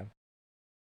 but yeah.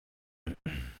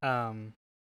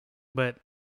 But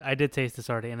I did taste this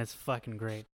already, and it's fucking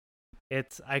great.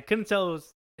 I couldn't tell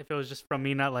if it was just from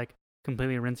me not like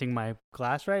completely rinsing my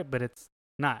glass right, but it's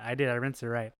not. I rinsed it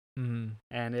right. Mm-hmm.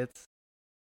 And it's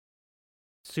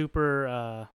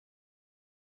super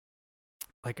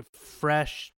like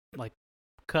fresh, like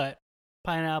cut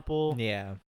pineapple.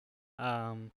 Yeah.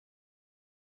 Or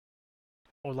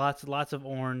lots of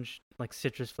orange, like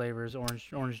citrus flavors,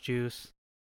 orange juice.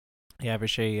 Yeah, for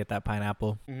sure you get that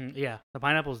pineapple. Mm-hmm. Yeah, the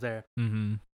pineapple's there.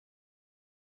 Mm-hmm.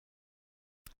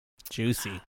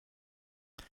 Juicy.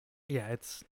 Yeah,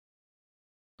 it's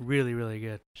really, really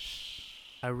good.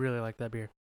 I really like that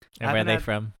beer. And where are they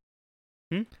from?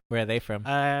 Hmm? Where are they from?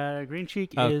 Green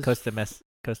Cheek is... is... Costa Mesa?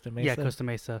 Yeah, Costa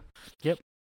Mesa. Yep.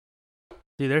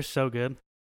 Dude, they're so good.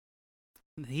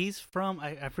 He's from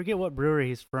I forget what brewery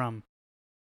he's from.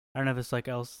 I don't know if it's like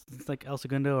El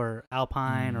Segundo or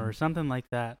Alpine or something like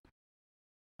that.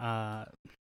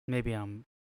 Maybe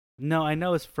no, I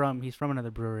know he's from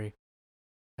another brewery.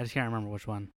 I just can't remember which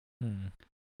one.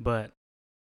 But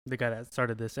the guy that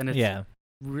started this, and it's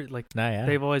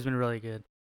they've always been really good.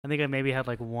 I think I maybe had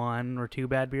like 1 or 2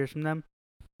 bad beers from them,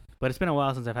 but it's been a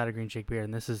while since I've had a Green Shake beer,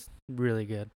 and this is really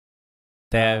good.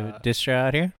 They have distro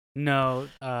out here? No,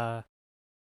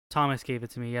 Thomas gave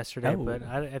it to me yesterday, but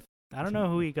I don't know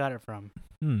who he got it from.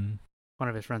 One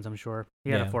of his friends, I'm sure.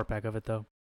 He had a 4-pack of it though.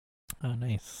 Oh,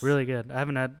 nice. Really good. I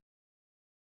haven't had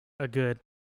a good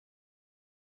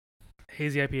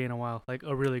hazy IPA in a while, like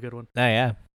a really good one. Oh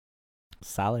yeah,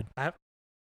 solid.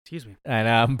 Excuse me. I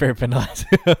know I'm burping a lot.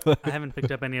 I haven't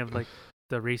picked up any of like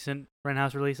the recent Rent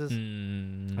House releases,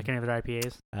 like any of their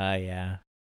IPAs. Yeah,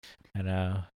 I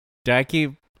know. Do I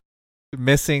keep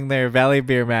missing their Valley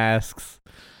Beer masks?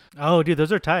 Oh, dude,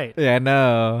 those are tight. Yeah, I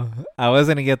know. I was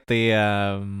gonna get the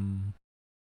I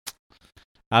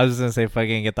was just gonna say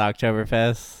fucking get the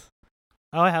Oktoberfest.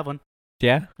 Oh, I have one.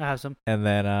 Yeah, I have some. and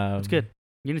then it's good.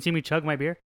 You didn't see me chug my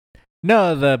beer?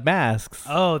 No, the masks.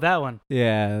 Oh, that one.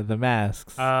 Yeah, the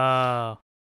masks. Oh,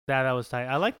 that was tight.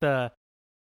 I like the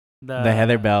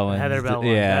Heather Bell one. Heather Bell one.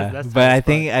 Yeah, that's but I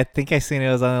think I seen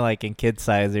it was only like in kid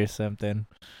size or something.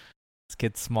 It's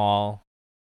kid small.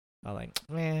 I'm like,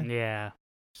 man. Yeah.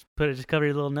 Just cover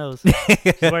your little nose.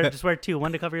 just wear 2,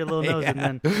 1 to cover your little nose, and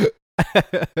then.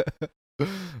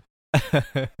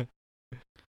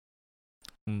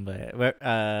 But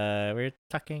we're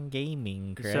talking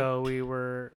gaming, correct? So we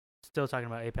were still talking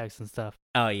about Apex and stuff.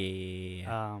 Oh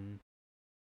yeah.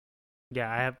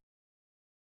 Yeah,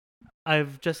 I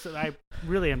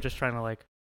really am just trying to like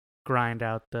grind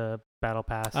out the battle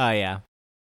pass. Oh yeah.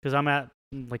 Because I'm at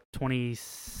like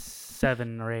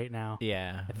 27 or 8 now.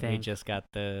 Yeah, I think. we just got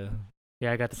the.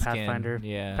 Yeah, I got the skin. Pathfinder.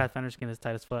 Yeah. Pathfinder skin is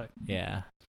tight as fuck. Yeah.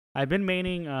 I've been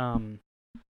maining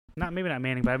not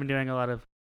maining, but I've been doing a lot of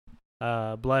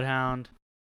Bloodhound,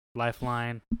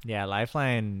 Lifeline. Yeah,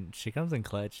 Lifeline, she comes in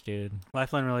clutch, dude.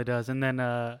 Lifeline really does. And then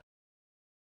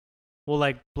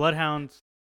like Bloodhound's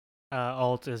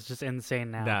ult is just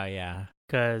insane now. No, yeah.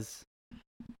 Cuz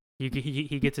he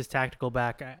gets his tactical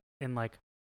back in like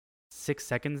 6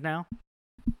 seconds now.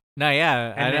 No,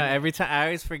 yeah. And I know then, every time I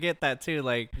always forget that too.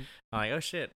 Like, I'm like, oh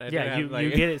shit. You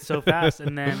get it so fast,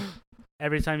 and then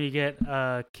every time you get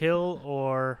a kill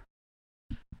or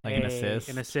like an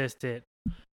assist, it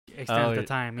extends the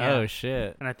time. Yeah. Oh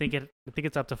shit. And I think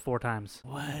it's up to 4 times.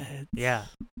 What? Yeah.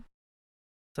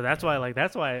 So that's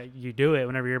why you do it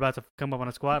whenever you're about to come up on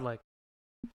a squad. Like,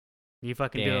 you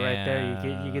fucking do it right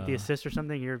there. You get the assist or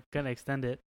something. You're gonna extend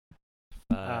it.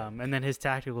 And then his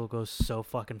tactical goes so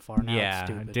fucking far now. Yeah, it's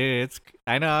stupid. dude.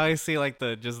 I know. I see like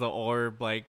the orb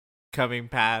like coming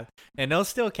past, and they'll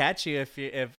still catch you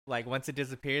if like once it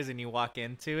disappears and you walk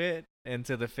into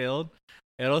the field.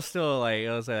 It'll still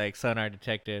it'll say like sonar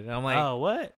detected. And I'm like, oh,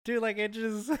 what, dude? Like it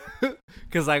just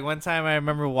because like one time I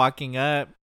remember walking up,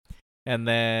 and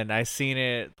then I seen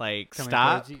it like coming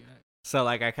stop. So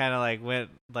like I kind of like went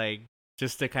like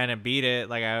just to kind of beat it.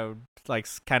 Like I like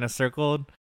kind of circled.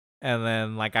 And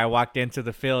then, like, I walked into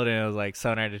the field and it was like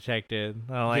sonar detected.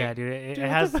 I'm like, yeah, dude, it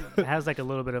has like a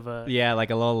little bit of a like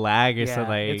a little lag or something.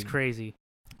 Like, it's crazy.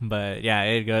 But yeah,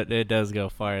 it does go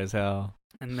far as hell.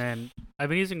 And then I've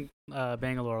been using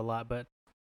Bangalore a lot, but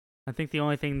I think the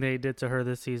only thing they did to her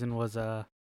this season was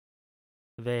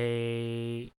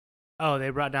they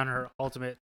brought down her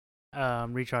ultimate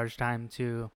recharge time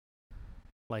to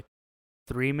like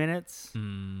 3 minutes,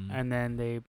 and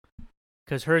then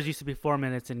because hers used to be 4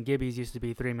 minutes and Gibby's used to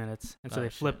be 3 minutes, and so they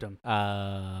flipped them.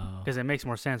 Because it makes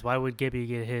more sense. Why would Gibby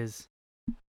get his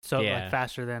like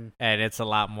faster than? And it's a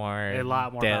lot more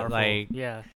powerful. Like,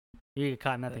 yeah, you get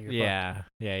caught in nothing. You're fucked.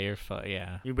 You're fucked.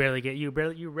 Yeah, you barely get. You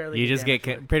just get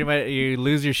pretty much. You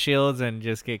lose your shields and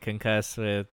just get concussed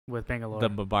with Bangalore. The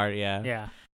bombard. Yeah. Yeah.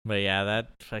 But yeah, that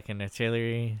fucking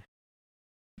artillery.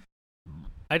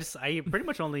 I pretty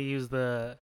much only use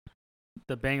the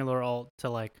Bangalore ult to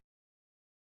like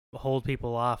hold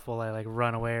people off while I like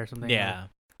run away or something. Yeah.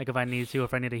 Like if I need to,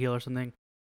 if I need a heal or something,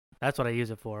 that's what I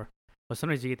use it for. But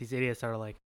sometimes you get these idiots that are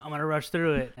like, I'm gonna rush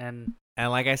through it, and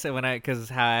like I said, because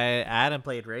I hadn't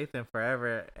played Wraith in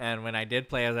forever, and when I did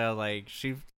play as, I was like,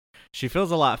 she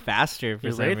feels a lot faster for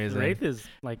some reason. Wraith is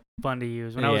like fun to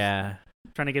use. When I was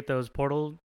trying to get those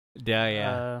portal,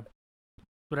 whatever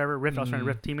rift, I was trying to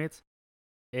rift teammates.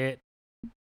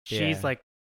 She's like,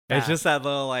 fast. It's just that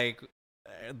little like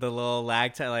the little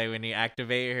lag time, like when you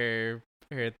activate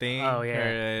her thing. Oh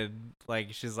yeah.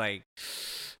 Like she's like,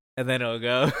 and then it'll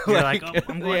go. You're like, oh,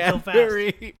 I'm going so fast.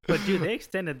 hurry. But dude, they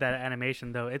extended that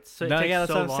animation though. It takes that's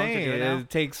so what I'm long saying. to do it now. It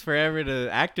takes forever to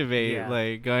activate,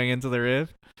 like going into the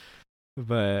rift.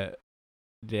 But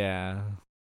yeah,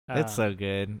 it's so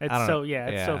good.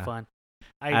 It's so fun.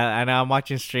 I know I'm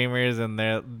watching streamers and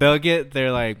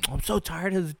they're like, I'm so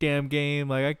tired of this damn game.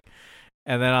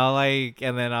 And then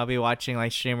I'll be watching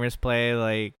like streamers play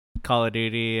like Call of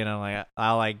Duty, and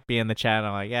I'll like be in the chat and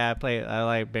I'm like, yeah, I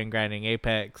like been grinding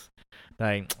Apex.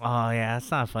 Like, oh yeah,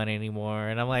 it's not fun anymore.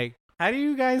 And I'm like, how do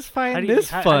you guys find this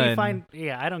fun? How do you find,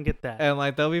 I don't get that. And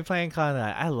like they'll be playing Call of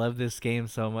Duty. I love this game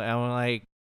so much. I'm like,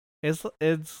 it's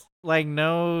like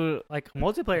no like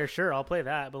multiplayer, sure, I'll play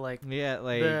that, but like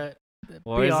the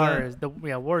Warzone?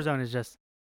 Warzone is just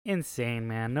insane,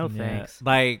 man. No thanks.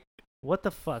 Like, what the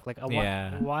fuck? Like,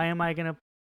 why am I gonna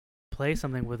play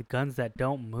something with guns that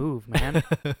don't move, man?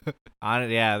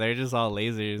 They're just all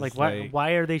lasers. Like, why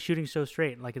are they shooting so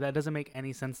straight? Like, that doesn't make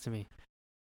any sense to me.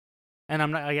 And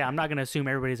I'm not gonna assume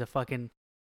everybody's a fucking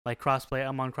like crossplay.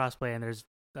 I'm on crossplay and there's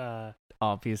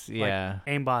obviously like,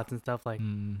 aimbots and stuff like.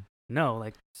 No,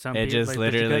 like some it people, just like,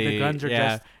 literally the guns are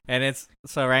just and it's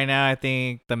so right now I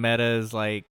think the meta is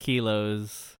like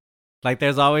kilos. Like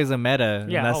there's always a meta.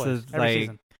 Yeah, and that's always. just, Every like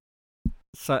season.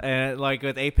 So and like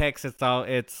with Apex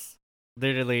it's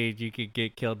literally you could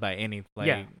get killed by any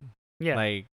like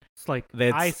like it's like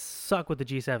I suck with the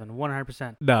G7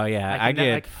 100%. No, yeah, I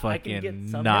get fucking I can get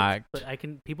knocked. Hits,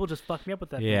 but people just fuck me up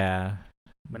with that. Yeah. Thing.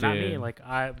 But not me. Like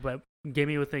but give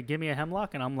me a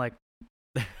hemlock and I'm like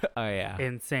oh yeah,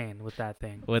 insane with that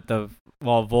thing. With the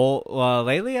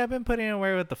lately I've been putting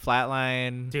away with the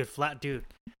flatline, dude.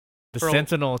 The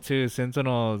Sentinel too.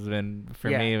 Sentinel has been for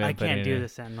me. I can't do the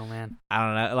Sentinel, man. I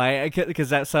don't know, like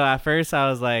because that. So at first I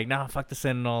was like, no, fuck the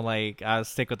Sentinel. Like I'll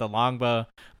stick with the longbow,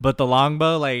 but the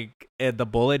longbow, like the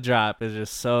bullet drop is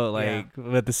just so like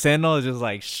with the Sentinel is just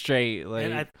like straight. Like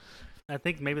and I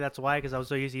think maybe that's why, because I was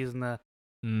so used to using the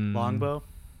longbow.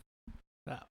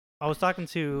 I was talking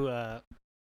to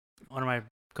one of my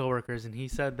coworkers, and he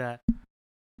said that,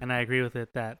 and I agree with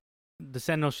it, that the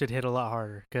Sentinel should hit a lot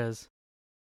harder because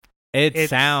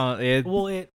it's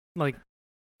the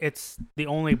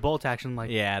only bolt action.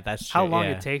 Like that's true. How long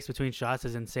it takes between shots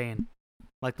is insane.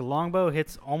 Like the longbow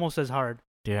hits almost as hard.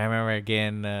 Dude, I remember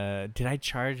again. Did I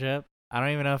charge up? I don't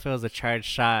even know if it was a charged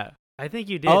shot. I think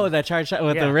you did. Oh, that charge shot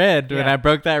with the red when I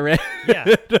broke that red.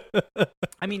 Yeah.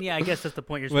 I mean, I guess that's the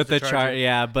point you're supposed with to the charge it.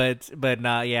 Yeah, but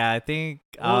not. Yeah, I think.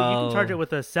 Well, you can charge it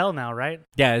with a cell now, right?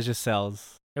 Yeah, it's just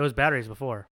cells. It was batteries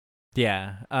before.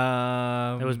 Yeah.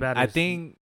 It was batteries. I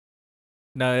think.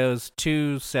 No, it was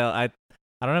 2 cell. I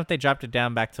don't know if they dropped it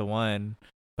down back to 1,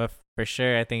 but for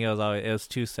sure, I think it was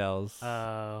 2 cells.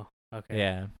 Oh, okay.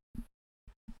 Yeah.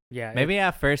 Yeah, maybe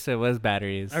at first it was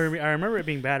batteries. I remember it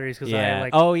being batteries because I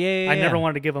never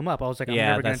wanted to give them up. I was like, I'm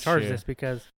never going to charge this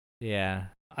because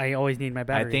I always need my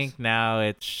batteries. I think now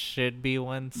it should be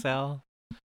 1 cell,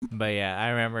 but I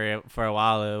remember for a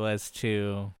while it was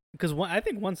 2. Because I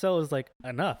think 1 cell is like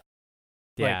enough.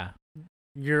 Yeah, like,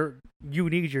 you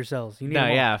need your cells. You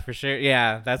need for sure.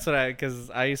 Yeah, that's what because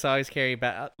I used to always carry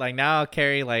like now I'll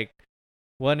carry like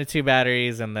 1 to 2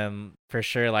 batteries and then for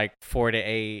sure like 4 to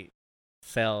 8.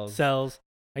 Cells.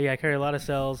 I carry a lot of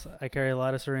cells. I carry a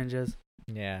lot of syringes.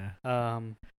 Yeah.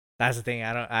 That's the thing.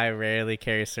 I rarely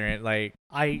carry syringe. Like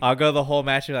I'll go the whole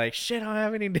match and be like, shit, I don't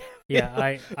have any.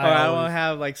 Yeah, I won't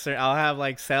have like I'll have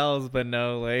like cells, but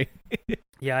no like.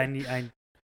 Yeah, I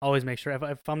always make sure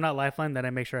if I'm not lifeline, then I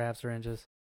make sure I have syringes.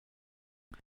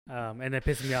 And it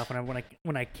pisses me off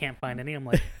when I can't find any. I'm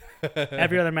like,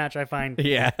 every other match I find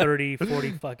 30,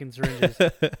 40 fucking syringes.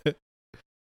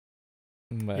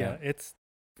 But yeah, it's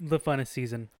the funnest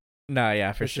season. No,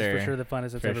 yeah, for sure. For sure, the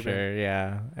funnest it's ever been.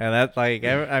 Yeah, and that's like,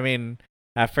 I mean,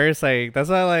 at first, like, that's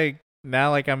why, like,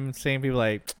 now, like, I'm seeing people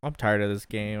like, I'm tired of this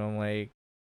game. I'm like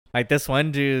this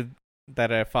one dude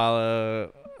that I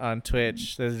follow on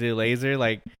Twitch, this dude Laser,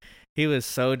 like, he was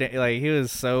so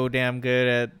damn good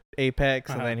at Apex,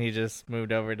 and then he just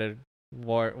moved over to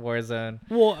Warzone.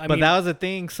 Well, but that was the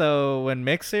thing. So when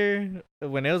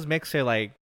it was Mixer,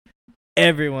 like,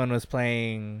 everyone was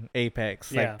playing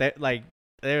Apex. Like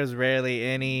there was rarely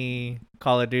any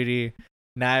Call of Duty.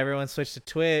 Now everyone switched to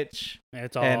Twitch.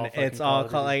 It's all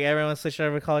like everyone switched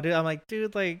over to Call of Duty. I'm like,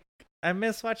 dude, like I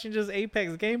miss watching just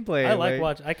Apex gameplay.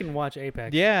 I can watch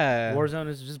Apex. Yeah. Warzone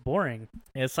is just boring.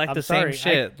 It's like same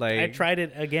shit. I tried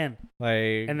it again.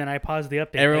 Like, and then I paused the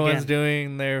update. Everyone's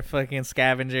doing their fucking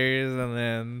scavengers, and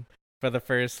then for the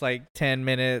first like 10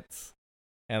 minutes.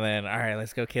 And then, all right,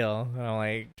 let's go kill. And I'm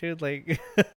like, dude, like,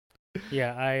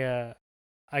 yeah,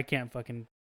 I can't fucking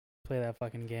play that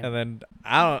fucking game. And then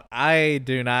I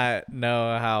do not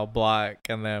know how Block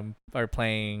and them are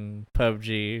playing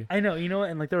PUBG. I know, you know what?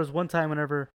 And like there was one time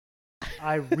whenever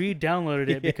I re-downloaded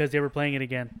it because they were playing it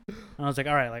again, and I was like,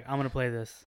 all right, like I'm gonna play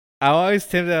this. I'm always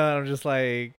tempted. I'm just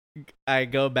like, I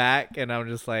go back and I'm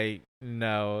just like,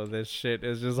 no, this shit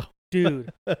is just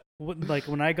dude. Like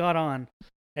when I got on,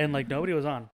 and like nobody was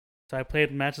on, so I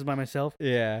played matches by myself.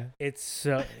 Yeah, it's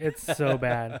so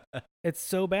bad. It's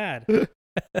so bad.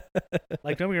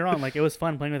 Like don't get me wrong, like it was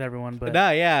fun playing with everyone, but no,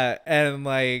 yeah, and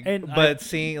like, but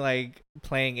seeing like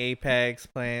playing Apex,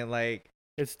 playing like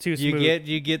it's too smooth.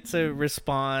 You get to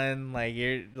respawn, like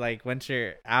you're like once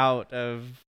you're out of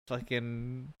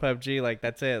fucking PUBG, like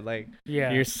that's it. Like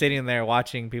you're sitting there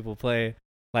watching people play.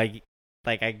 Like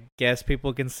I guess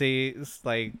people can see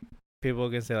like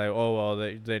oh well,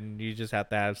 then you just have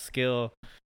to have skill.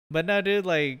 But no, dude,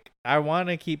 like I want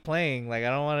to keep playing. Like I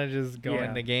don't want to just go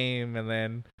in the game and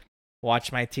then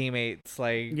watch my teammates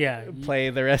like play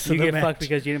the rest of the match. You get fucked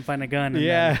because you didn't find a gun.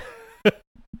 And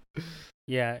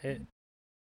then,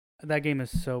 that game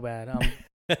is so bad.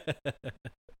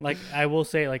 Like I will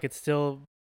say, like it's still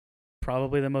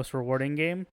probably the most rewarding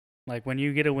game. Like when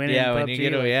you get a win in PUBG, when you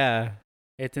get a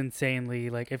it's insanely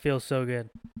like it feels so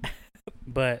good.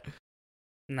 But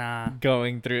nah,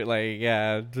 going through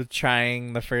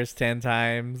trying the first 10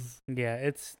 times. Yeah,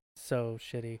 it's so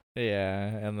shitty. Yeah,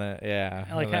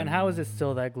 and how is it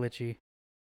still that glitchy?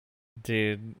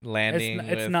 Dude, landing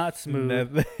it's not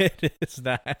smooth. It's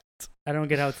not. I don't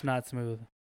get how it's not smooth.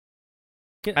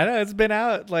 I know it's been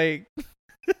out like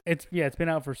it's been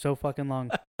out for so fucking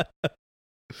long.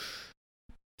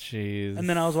 Jeez. And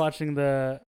then I was watching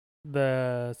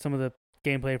some of the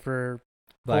gameplay for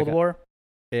Cold War.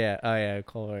 Yeah. Oh yeah,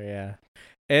 Cold War. Yeah.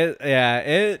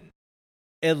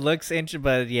 It looks interesting,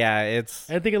 but it's.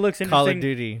 I think it looks interesting. Call of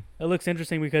Duty. It looks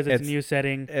interesting because it's a new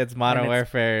setting. It's Modern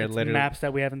Warfare. It's literally maps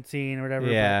that we haven't seen or whatever.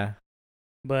 Yeah.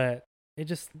 But it's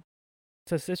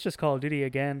just Call of Duty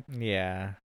again.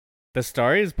 Yeah. The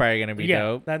story is probably gonna be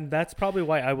dope. That's probably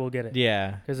why I will get it.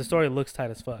 Yeah. Because the story looks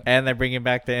tight as fuck. And they're bringing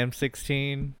back the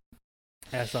M16.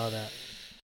 I saw that.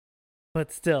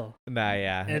 But still. Nah,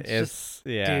 yeah. It's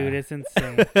dude, it's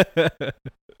insane.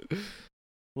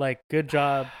 Like, good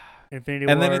job, Infinity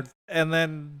Ward. And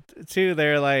then too,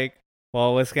 they're like,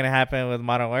 well, what's gonna happen with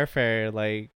Modern Warfare?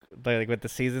 Like with the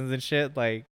seasons and shit.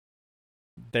 Like,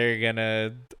 they're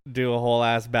gonna do a whole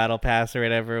ass battle pass or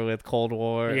whatever with Cold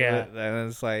War. Yeah, and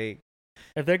it's like,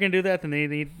 if they're gonna do that, then they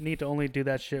need to only do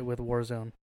that shit with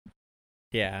Warzone.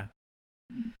 Yeah.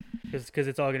 Because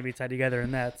it's all gonna be tied together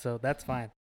in that, so that's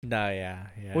fine. No, yeah.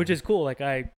 Which is cool. Like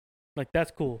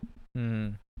that's cool.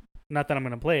 Mm-hmm. Not that I'm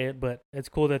gonna play it, but it's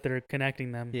cool that they're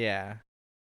connecting them. Yeah.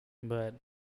 But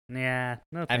yeah,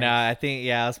 no thanks. I know. I think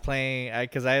I was playing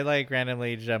because I like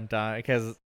randomly jumped on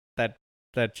because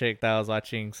that chick that I was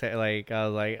watching like I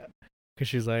was like because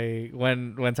she's like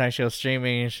one time she was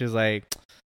streaming and she's like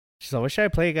what should I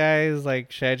play, guys?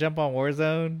 Like, should I jump on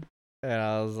Warzone? And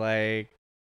I was like.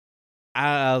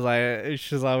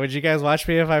 She's like, would you guys watch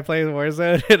me if I play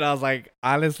Warzone? And I was like,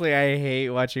 honestly, I hate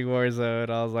watching Warzone.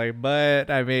 I was like, but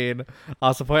I mean,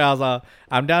 I'll support. I was like,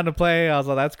 I'm down to play. I was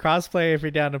like, that's crossplay if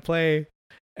you're down to play.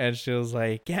 And she was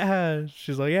like, yeah.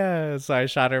 She's like, yeah. So I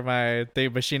shot her my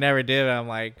thing, but she never did. I'm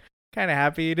like, kind of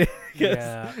happy.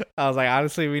 Yeah. I was like,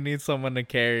 honestly, we need someone to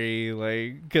carry,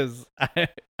 like, because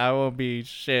I won't be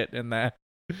shit in that.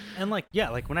 And like,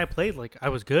 when I played, like, I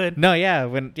was good. No, yeah,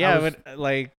 when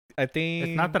like. I think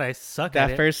it's not that I suck at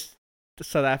it. That first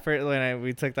when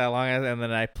we took that long and then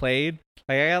I played,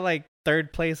 like I got like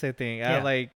third place. I think I had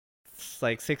like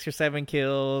 6 or 7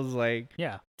 kills, like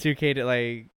 2K to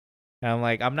like. And I'm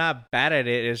like, I'm not bad at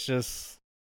it. It's just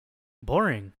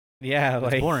boring. Yeah, it's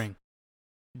like boring.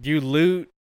 You loot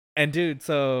and dude.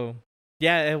 So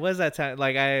yeah, it was that time.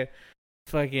 Like I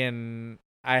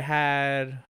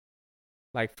had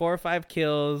like 4 or 5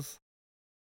 kills.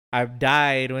 I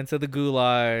died, went to the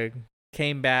gulag,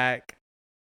 came back,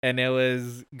 and it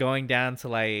was going down to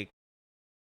like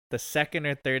the second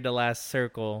or third to last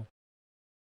circle.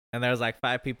 And there was like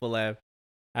 5 people left.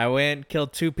 I went,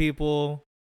 killed 2 people,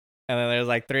 and then there was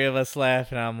like 3 of us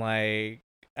left. And I'm like,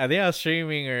 I think I was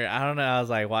streaming or I don't know. I was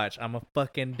like, watch, I'm gonna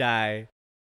fucking die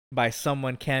by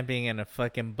someone camping in a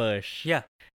fucking bush. Yeah.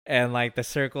 And like the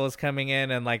circle is coming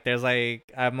in, and like there's like,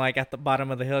 I'm like at the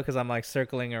bottom of the hill because I'm like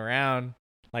circling around.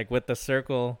 Like with the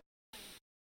circle,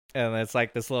 and it's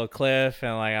like this little cliff,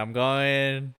 and like I'm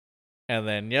going, and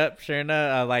then sure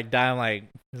enough, I like die. I'm like,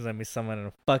 there's gonna be someone in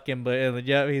a fucking bush, and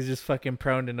then, he's just fucking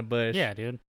prone in the bush. Yeah,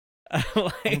 dude.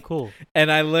 Like, I'm cool. And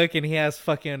I look, and he has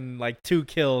fucking like 2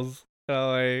 kills.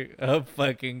 Of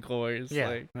fucking course.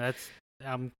 Yeah,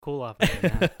 I'm cool off of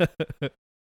that.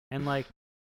 And like,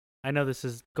 I know this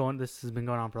has been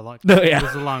going on for a long. No, yeah. This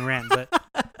is a long rant, but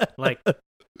like,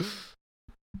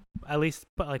 at least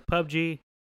like PUBG,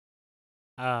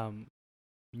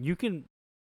 you can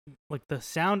like the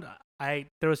sound.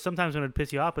 There was sometimes when it would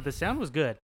piss you off, but the sound was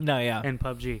good. No, yeah. In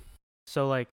PUBG, so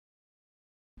like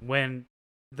when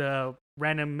the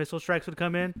random missile strikes would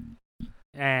come in,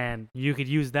 and you could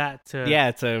use that to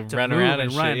run around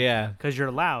and run, shit. Yeah, because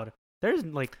you're loud. There's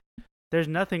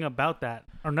nothing about that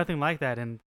or nothing like that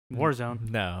in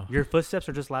Warzone. No, your footsteps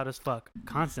are just loud as fuck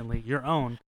constantly. Your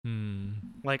own.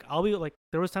 Like I'll be like,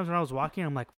 there was times when I was walking,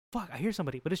 I'm like, fuck, I hear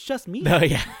somebody, but it's just me. No,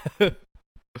 yeah.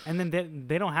 And then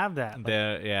they don't have that. Like,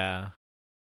 yeah.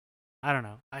 I don't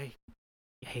know. I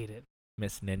hate it.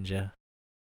 Miss Ninja.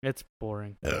 It's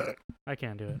boring. I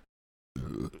can't do it.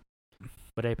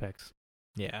 But Apex.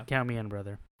 Yeah. Count me in,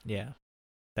 brother. Yeah.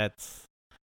 I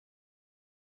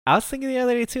was thinking the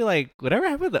other day too, like, whatever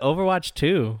happened to Overwatch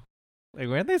 2? Like,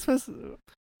 weren't they supposed to...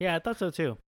 Yeah, I thought so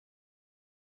too.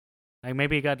 Like,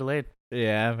 maybe it got delayed.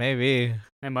 Yeah, maybe.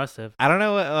 It must have. I don't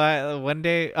know what one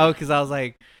day... Oh, because I was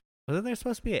like, wasn't there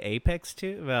supposed to be an Apex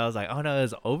 2? But I was like, oh no, it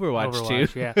was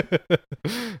Overwatch 2. Yeah.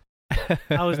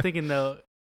 I was thinking, though,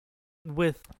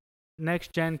 with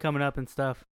next gen coming up and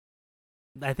stuff,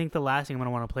 I think the last thing I'm going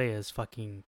to want to play is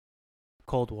fucking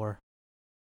Cold War.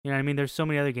 You know what I mean? There's so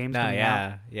many other games coming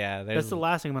out. Yeah. That's the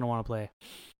last thing I'm going to want to play.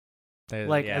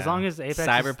 Like, as long as Apex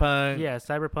Cyberpunk.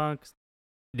 Cyberpunk.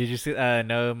 Did you see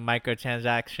no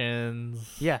microtransactions?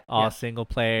 Yeah. All single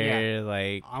player. Yeah.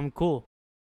 Like, I'm cool.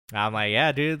 I'm like,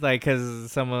 yeah, dude. Like,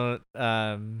 because someone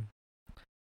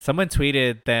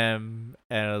tweeted them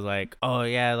and it was like, oh,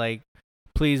 yeah, like,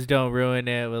 please don't ruin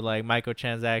it with like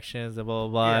microtransactions and blah blah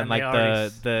blah. Yeah, and like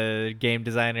the game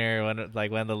designer, one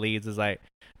of the leads is like,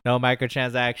 no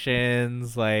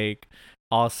microtransactions, like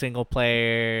all single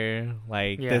player,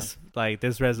 like this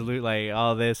resolute, like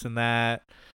all this and that.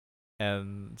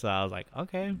 And so I was like,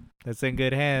 okay, it's in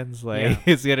good hands. Like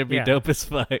it's gonna be dope as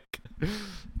fuck.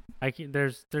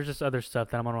 There's just other stuff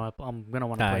that I'm gonna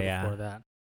want to play before that.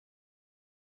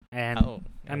 And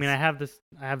I mean, I have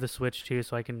the Switch too,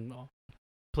 so I can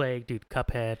play, dude,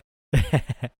 Cuphead.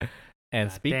 And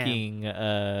God, speaking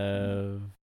of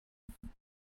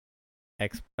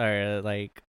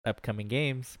upcoming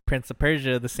games, Prince of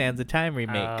Persia: The Sands of Time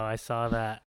remake. Oh, I saw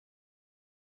that.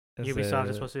 Ubisoft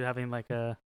is supposed to be having like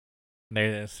a.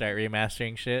 They're gonna start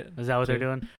remastering shit. Is that what they're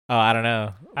doing? Oh, I don't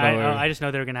know. I just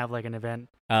know they're gonna have like an event.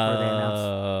 Where they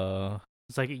announce.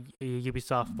 It's like a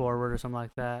Ubisoft Forward or something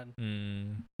like that.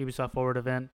 Ubisoft Forward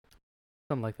event.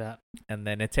 Something like that. And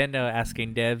then Nintendo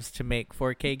asking devs to make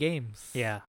 4K games.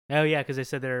 Yeah. Oh, yeah, because they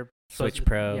said they're... Switch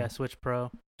Pro. Yeah, Switch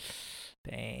Pro.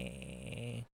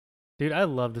 Dang. Dude, I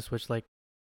love the Switch. Like...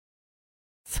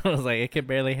 So I was like, it can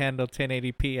barely handle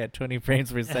 1080p at 20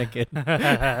 frames per second.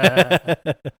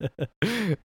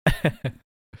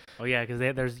 Oh, yeah, because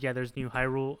there's new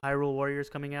Hyrule Warriors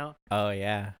coming out. Oh,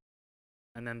 yeah.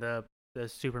 And then the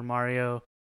Super Mario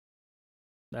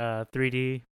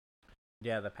 3D.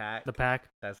 Yeah, the pack.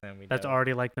 That's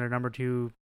already like their number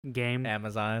 2 game.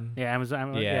 Amazon. Yeah,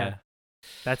 Amazon. Yeah.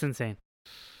 That's insane.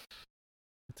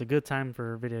 It's a good time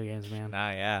for video games, man.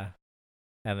 Ah, yeah.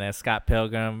 And then Scott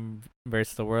Pilgrim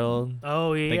vs. the World.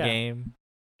 Oh, yeah. The game.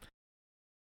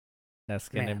 That's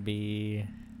going to be...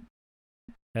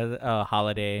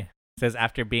 holiday. It says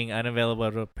after being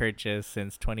unavailable to purchase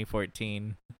since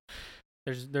 2014.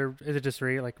 Is it just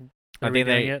I think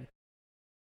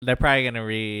they're probably gonna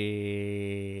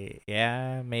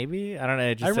maybe, I don't know.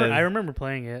 It just I remember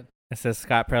playing it. It says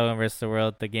Scott Pilgrim vs. the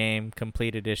World, the game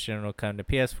complete edition, will come to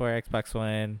PS4, Xbox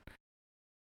One,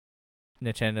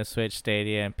 Nintendo Switch,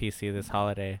 Stadia, and PC this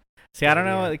holiday. See, I don't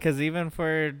know, because even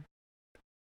for,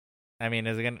 I mean,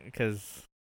 is it gonna, because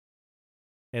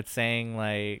it's saying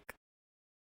like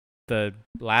the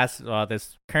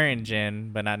this current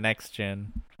gen, but not next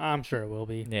gen. I'm sure it will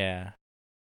be. Yeah.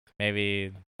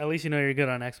 Maybe. At least you know you're good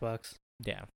on Xbox.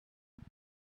 Yeah.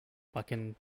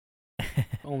 Fucking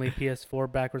only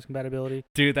PS4 backwards compatibility.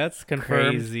 Dude, that's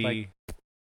confirmed. Crazy. Like,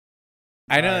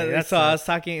 I know. So I was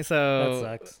talking. That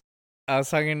sucks. I was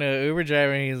talking to an Uber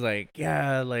driver, and he's like,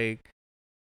 "Yeah, like."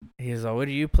 He's like, "What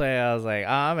do you play?" I was like, "Oh,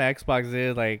 I'm an Xbox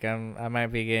dude. Like, I might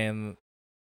be getting."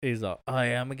 He's like, "Oh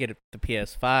yeah, I'm gonna get the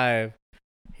PS5."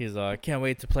 He's like, "I can't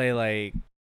wait to play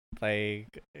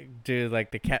do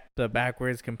like the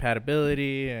backwards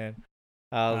compatibility." And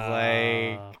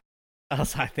I was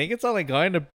like, I think it's only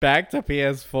going back to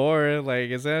PS4. Like,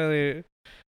 it's only,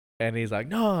 And he's like,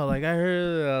 no, like I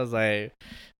heard. I was like,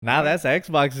 nah, that's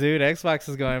Xbox, dude. Xbox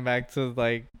is going back to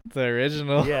like the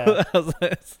original. Yeah. I was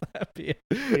like,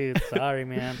 Dude, sorry,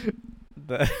 man.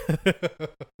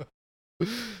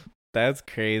 That's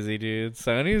crazy, dude.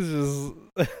 Sony's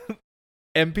just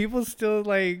and people still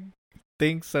like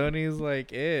think Sony's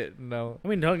like it. No, I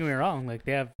mean, don't get me wrong. Like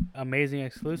they have amazing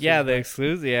exclusives. yeah, the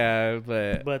exclusive, yeah,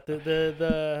 but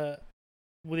the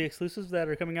exclusives that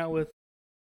are coming out with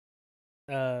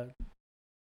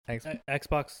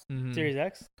Xbox Series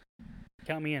X,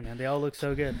 count me in, man. They all look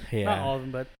so good. Yeah. Not all of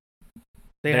them, but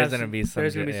there's gonna be some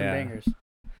bangers.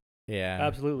 Yeah,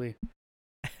 absolutely.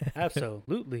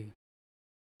 Absolutely.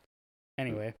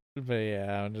 Anyway, but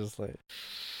yeah, I'm just like,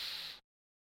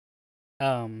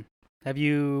 have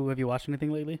you watched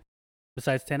anything lately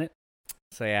besides Tenet?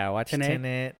 So yeah, I watched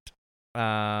Tenet.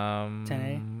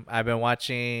 Tenet. I've been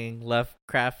watching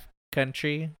Lovecraft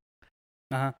Country.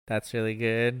 That's really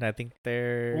good. I think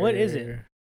they're. What is it?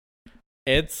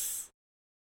 It's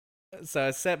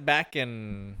set back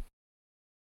in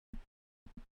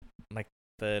like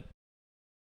the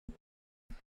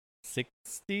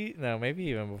 60s, no, maybe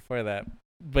even before that.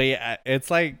 But yeah,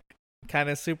 it's like kind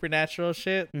of supernatural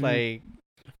shit. Mm-hmm. Like,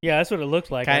 yeah, that's what it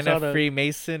looked like. Kind of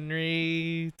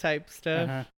Freemasonry type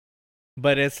stuff.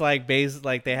 But it's like based,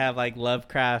 like they have like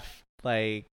Lovecraft,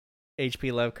 like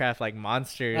H.P. Lovecraft, like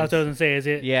monsters. I was going to say, is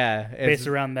it? Yeah, based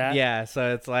around that. Yeah,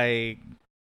 so it's like,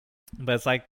 but it's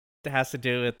like it has to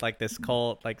do with like this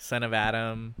cult, like Son of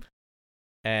Adam,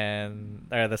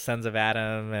 or the Sons of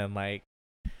Adam, and like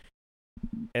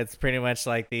it's pretty much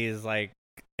like these, like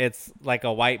it's like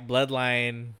a white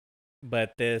bloodline,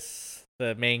 but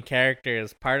the main character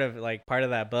is part of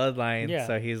that bloodline. Yeah.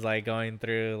 So he's like going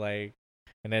through like,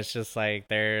 and it's just like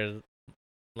they're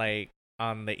like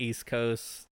on the East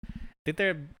Coast. I think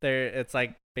they're it's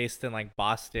like based in like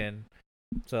Boston,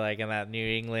 so like in that New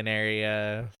England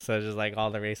area. So just like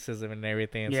all the racism and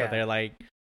everything. Yeah. So they're like,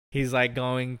 he's like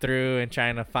going through and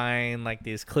trying to find like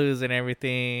these clues and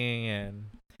everything, and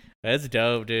it's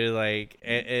dope, dude. Like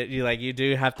you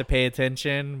do have to pay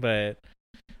attention, but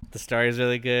the story's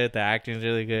really good. The acting's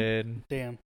really good.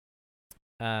 Damn.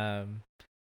 And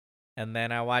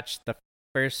then I watched the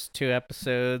first 2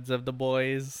 episodes of The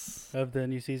Boys of the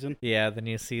new season. Yeah, the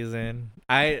new season.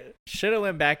 I should have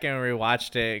went back and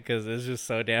rewatched it because it's just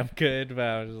so damn good. But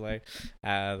I was just like,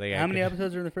 how many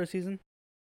episodes are in the first season?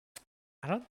 I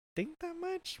don't think that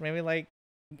much. Maybe like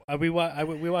we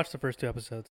watched the first 2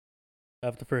 episodes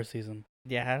of the first season.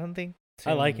 Yeah, I don't think.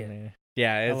 I like it.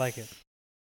 Yeah, I like it.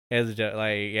 It's just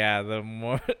like, yeah, the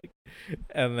more,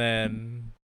 and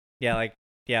then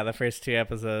the first 2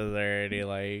 episodes are already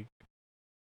like,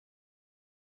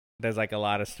 there's like a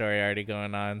lot of story already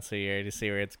going on, so you already see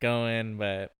where it's going.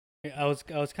 But I was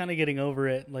kind of getting over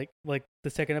it. Like the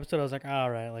second episode, I was like,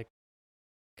 all right, like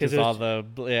because all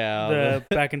the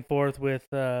back and forth with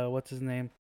what's his name?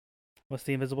 What's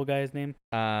the invisible guy's name?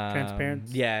 Transparent.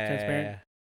 Yeah. Transparent.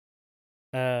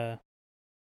 Yeah.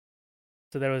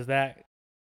 So there was that.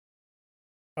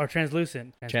 Or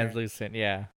translucent. Translucent,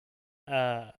 yeah.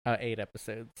 8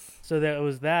 episodes. So there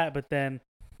was that, but then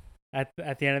at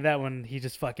the end of that one, he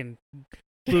just fucking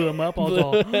blew him up. I was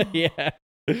all, yeah.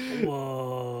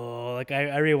 Whoa! Like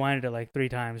I rewinded it like 3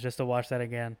 times just to watch that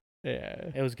again.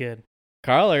 Yeah, it was good.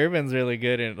 Carl Urban's really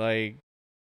good at like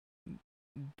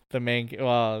the main.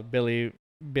 Well, Billy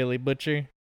Butcher.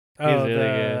 He's really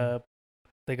good.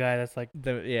 The guy that's like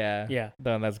the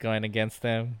one that's going against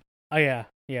them. Oh yeah.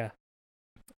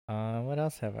 What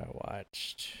else have I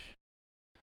watched?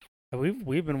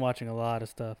 We've been watching a lot of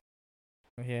stuff.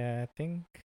 Yeah, I think.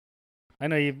 I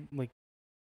know you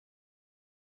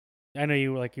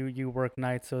you work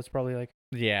nights, so it's probably like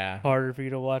harder for you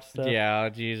to watch stuff. Yeah,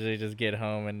 I'll usually just get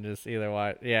home and just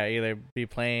either be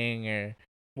playing or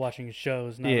watching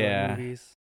shows, not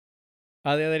movies.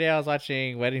 Oh, the other day I was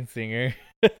watching Wedding Singer.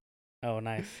 Oh,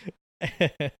 nice.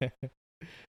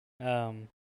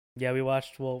 Yeah, we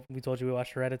watched. Well, we told you we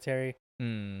watched Hereditary.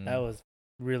 That was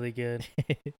really good.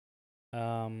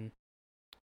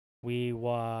 We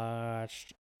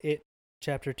watched It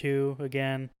Chapter 2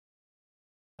 again.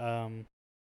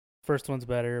 First one's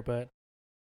better, but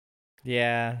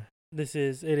yeah, it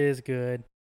is good.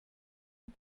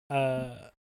 For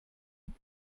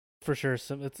sure.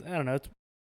 I don't know.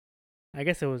 I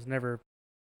guess it was never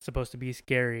supposed to be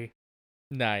scary.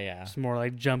 Nah, yeah. It's more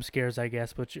like jump scares, I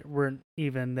guess, which weren't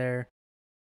even there.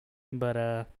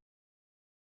 But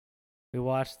we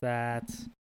watched that.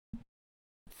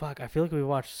 Fuck, I feel like we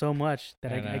watched so much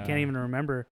that I can't even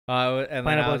remember. And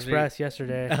Pineapple Express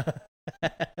yesterday.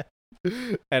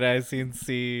 And I seen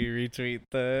C retweet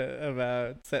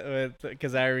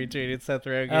because I retweeted Seth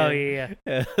Rogen. Oh yeah.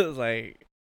 It was like,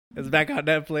 it's back on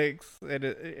Netflix, and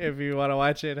if you want to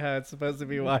watch it, how it's supposed to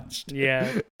be watched.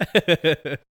 Yeah.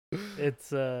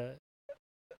 It's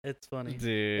funny,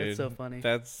 dude. It's so funny.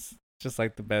 That's just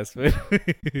like the best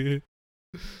movie.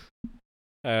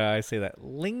 I say that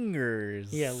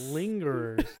lingers. Yeah,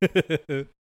 lingerers.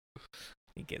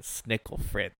 You get Snickle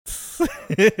Fritz.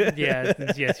 Yeah,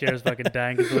 Sierra's fucking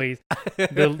dying because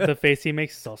the face he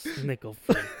makes is all Snickle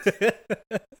Fritz.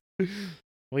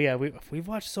 Well, yeah, we've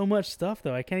watched so much stuff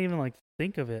though. I can't even like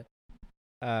think of it.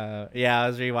 Yeah, I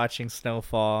was rewatching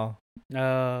Snowfall.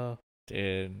 Oh,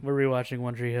 dude, we're rewatching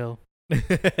One Tree Hill.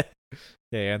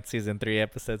 Yeah, on season 3,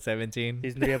 episode 17.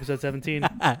 Season 3, episode 17.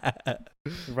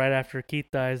 Right after Keith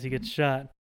dies, he gets shot.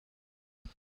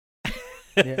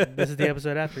 Yeah, this is the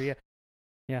episode after. Yeah.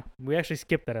 We actually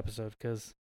skipped that episode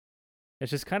because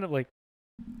it's just kind of like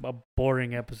a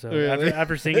boring episode. Really?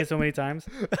 After seeing it so many times,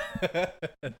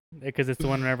 because it's the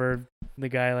one whenever the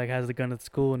guy like has the gun at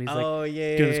school and he's like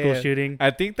doing the school shooting.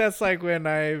 I think that's like when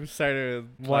I started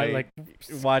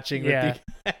watching with you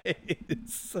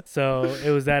guys. So it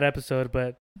was that episode,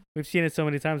 but we've seen it so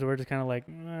many times that we're just kind of like,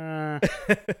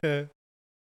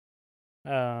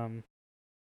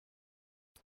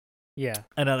 yeah.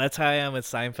 I know that's how I am with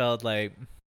Seinfeld. Like,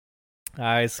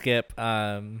 I skip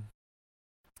the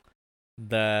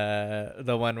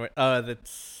one where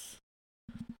that's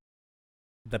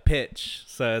the pitch.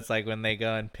 So it's like when they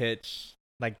go and pitch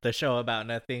like the show about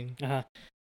nothing. Uh-huh.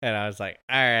 And I was like,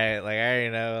 all right, like I already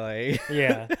know, like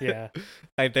yeah.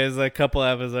 Like there's a couple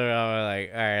episodes where I'm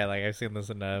like, all right, like I've seen this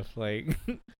enough. Like,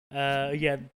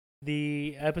 yeah,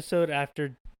 the episode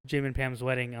after Jim and Pam's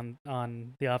wedding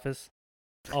on The Office.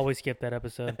 Always skip that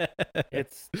episode.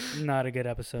 It's not a good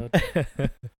episode.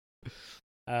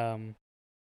 And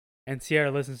Sierra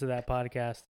listens to that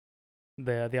podcast,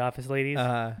 the Office ladies,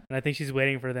 and I think she's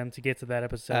waiting for them to get to that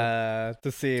episode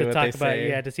to see to what talk they about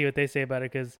say. to see what they say about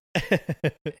it because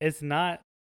it's not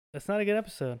a good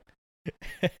episode.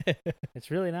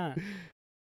 It's really not.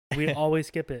 We always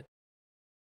skip it.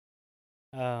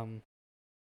 What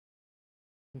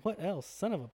else?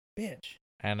 Son of a bitch.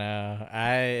 I know.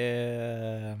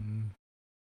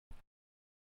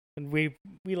 And we'll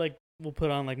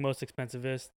put on like Most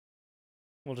Expensivest.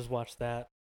 We'll just watch that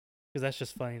because that's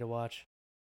just funny to watch.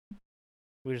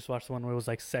 We just watched the one where it was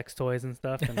like sex toys and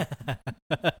stuff, and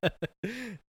that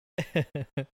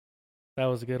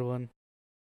was a good one.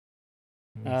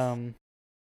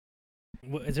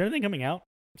 Is there anything coming out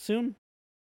soon?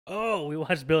 Oh, we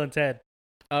watched Bill and Ted.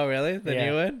 Oh, really? The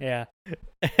new one? Yeah.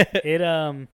 It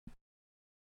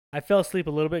I fell asleep a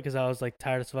little bit because I was like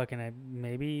tired as fuck, and I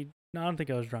don't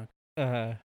think I was drunk.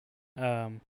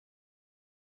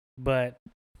 But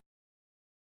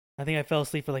I think I fell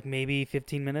asleep for like maybe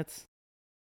 15 minutes.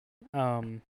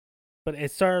 But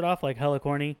it started off like hella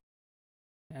corny,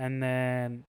 and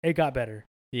then it got better.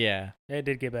 Yeah, it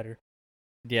did get better.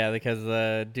 Yeah, because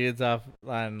the dudes off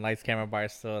on Lights Camera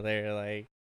Barstool, they're like,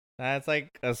 that's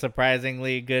like a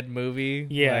surprisingly good movie.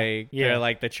 Yeah, they're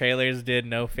like the trailers did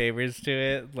no favors to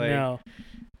it. Like, no.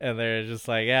 And they're just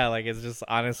like, yeah, like it's just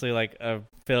honestly like a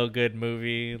feel good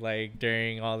movie. Like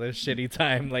during all this shitty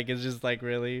time, like it's just like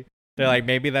really. They're like,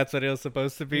 maybe that's what it was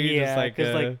supposed to be. Yeah, just like,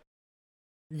 like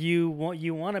you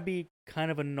want to be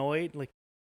kind of annoyed, like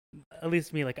at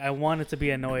least me, like I wanted to be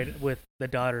annoyed with the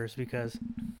daughters because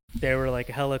they were like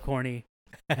hella corny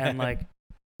and like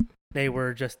they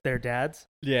were just their dads.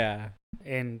 Yeah.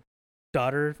 In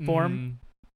daughter form.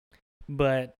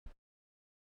 But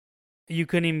you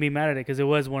couldn't even be mad at it because it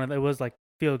was like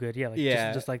feel good. Yeah. Like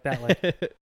just like that.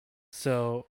 Like,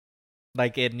 so.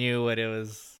 Like it knew what it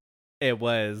was. It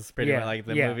was pretty much like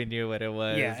the movie knew what it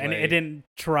was. Yeah. And it didn't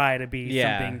try to be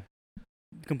something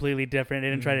completely different.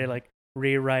 It didn't try to like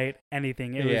rewrite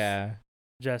anything. It was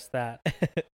just that.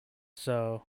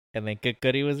 So. And then Good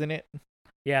Goody was in it.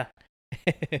 Yeah.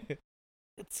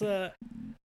 It's for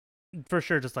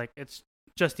sure just like it's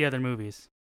just the other movies.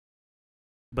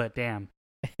 But damn.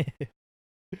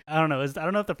 I don't know. I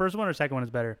don't know if the first one or second one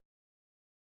is better.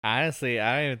 Honestly,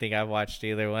 I don't even think I've watched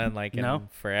either one like in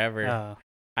forever.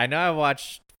 I know I've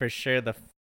watched for sure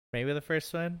maybe the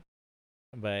first one.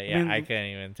 But yeah, I couldn't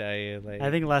even tell you. Like, I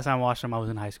think last time I watched them I was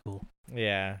in high school.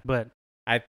 Yeah. But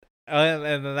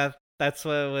and that's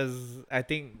what it was. I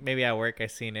think maybe at work I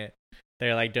seen it.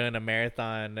 They're like doing a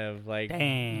marathon of like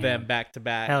them back to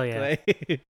back. Hell yeah!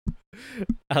 Like,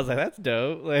 I was like, that's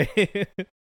dope. Like,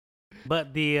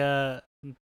 but the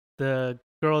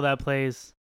girl that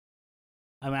plays,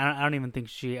 I mean, I don't even think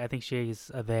I think she's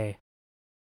a they.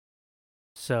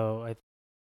 So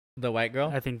The white girl?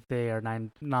 I think they are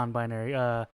non-binary.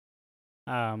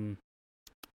 Keanu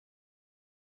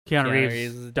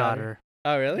Reeves' daughter.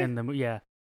 Oh, really? Yeah,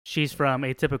 she's from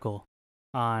Atypical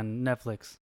on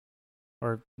Netflix,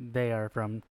 or they are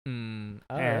from. Oh,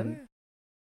 and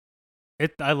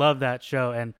really? I love that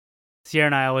show, and Sierra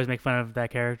and I always make fun of that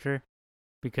character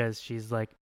because she's like,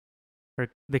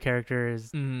 the character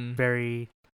is very,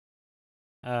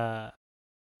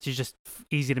 she's just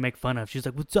easy to make fun of. She's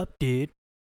like, "What's up, dude?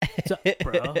 What's up,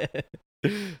 bro?"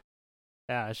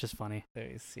 Yeah, it's just funny.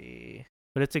 Let me see.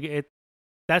 But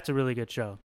that's a really good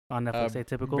show on Netflix.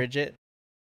 Atypical. Bridget.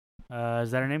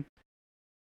 Is that her name?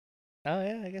 Oh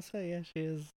yeah, I guess so. Yeah, she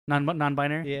is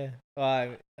Non-binary. Yeah.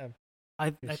 Well,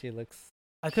 she looks.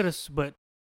 I could have, but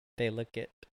they look it.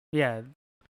 Yeah,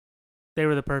 they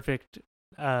were the perfect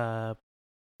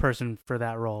person for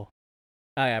that role.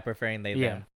 Oh yeah, preferring they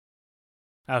them.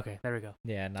 Okay, there we go.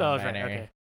 Yeah, so I was right. non-binary. Okay.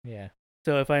 Yeah.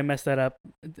 So if I mess that up,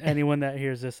 anyone that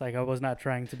hears this, like, I was not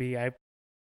trying to be. Yeah.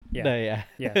 No, yeah.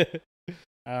 Yeah.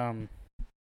 And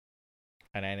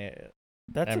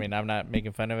I mean, I'm not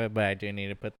making fun of it, but I do need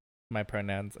to put my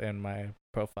pronouns in my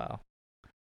profile.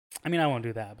 I mean, I won't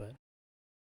do that, but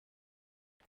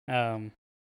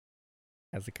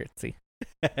as a courtesy.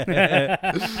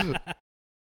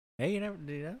 Hey, you know,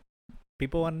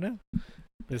 people want to know.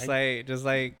 Just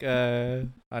like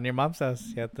on your mom's house,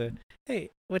 you have to.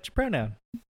 Hey, what's your pronoun?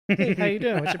 Hey, how you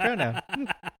doing? What's your pronoun?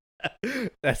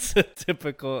 That's a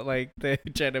typical, like, they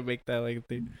try to make that like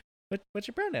thing. What's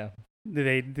your pronoun? Do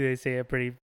they say it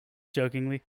pretty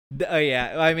jokingly? Oh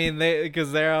yeah, I mean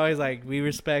because they're always like, we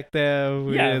respect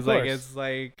them. Yeah, it's like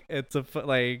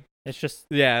it's just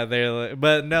they're like,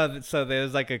 but no. So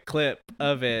there's like a clip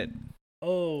of it.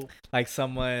 Oh, like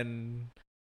someone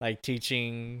like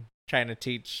trying to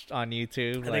teach on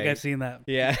YouTube. I think I've seen that.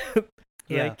 Yeah.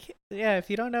 Yeah. Like, yeah, if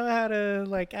you don't know how to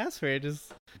like ask for it,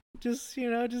 just do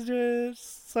it.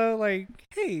 So like,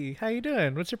 hey, how you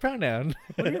doing? What's your pronoun?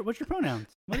 What's your pronouns?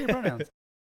 What are your pronouns?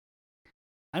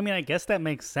 I mean, I guess that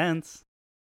makes sense.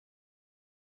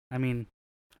 I mean,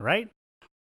 right?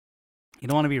 You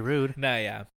don't want to be rude. No,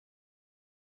 yeah.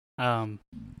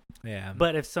 Yeah.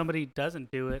 But if somebody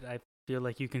doesn't do it, I feel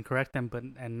like you can correct them,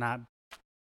 and not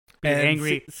be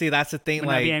angry. See, that's the thing.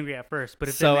 Like, not be angry at first, but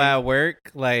if so at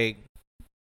work, like,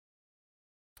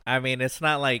 I mean, it's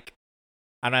not like,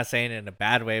 I'm not saying it in a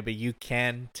bad way, but you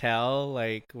can tell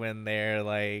like when they're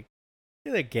like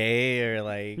either gay or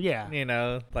like, you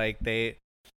know, like they.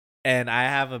 And I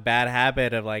have a bad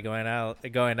habit of like going up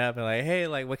and like, hey,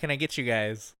 like, what can I get you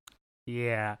guys?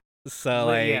 Yeah. So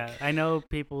like, yeah, I know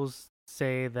people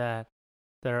say that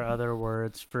there are other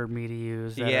words for me to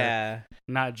use that are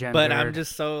not gendered. But I'm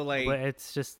just so like, but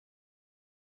it's just.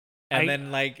 And then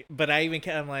like, but I even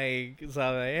I'm like, so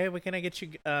I'm like, hey, what can I get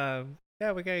you? Yeah,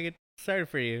 we gotta get started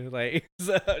for you. Like,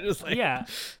 so I'm just like, yeah.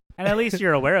 And at least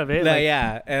you're aware of it. No, like,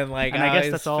 yeah, and like, and I guess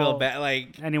that's all bad,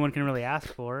 like anyone can really ask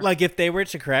for. Like, if they were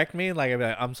to correct me, like, I'd be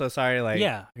like, I'm so sorry. Like,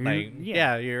 yeah,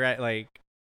 you're right. Like,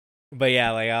 but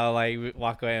yeah, like, I'll like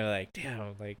walk away and be like,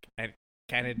 damn, like, I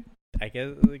kind of, I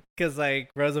guess, because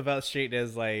like Roosevelt Street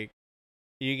is like,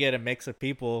 you get a mix of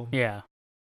people. Yeah.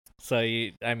 So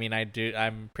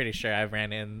I'm pretty sure I've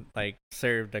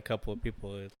served a couple of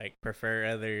people who like prefer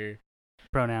other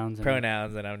pronouns,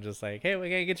 and I'm just like, hey, we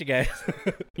gotta get you guys.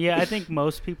 Yeah, I think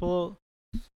most people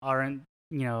aren't,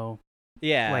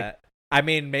 yeah, like, I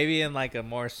mean, maybe in like a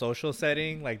more social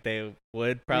setting, like they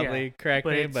would probably correct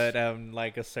me, but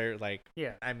like a certain, like,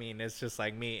 I mean, it's just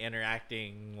like me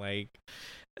interacting, like,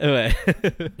 yeah,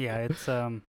 it's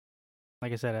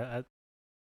like I said,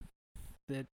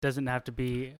 it doesn't have to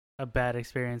be a bad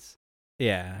experience.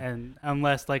 Yeah, and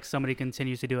unless like somebody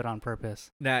continues to do it on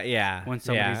purpose. Yeah. When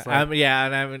somebody's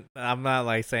and I'm not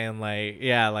like saying like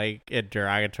like it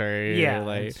derogatory. Yeah, or,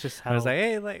 like it's just how I was like,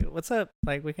 hey, like, what's up?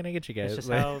 Like, what can I get you guys? It's just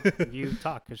like, how you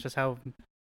talk. It's just how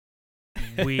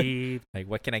we like,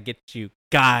 what can I get you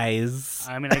guys?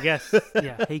 I mean, I guess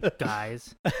hey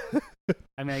guys.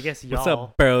 I mean, I guess y'all. What's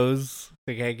up, bros?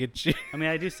 What can I get you? I mean,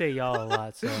 I do say y'all a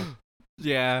lot, so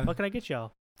yeah. What can I get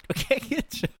y'all? What can I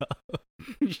get y'all?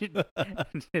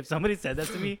 If somebody said that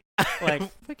to me, like,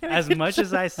 as much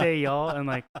as I say y'all and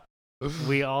like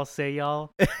we all say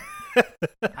y'all,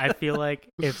 I feel like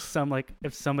if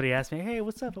somebody asked me, hey,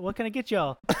 what's up? What can I get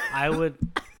y'all? I would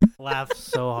laugh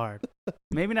so hard.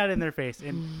 Maybe not in their face,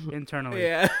 internally.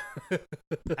 Yeah.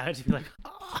 I would just be like,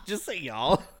 oh, just say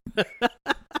y'all.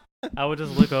 I would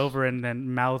just look over and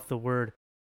then mouth the word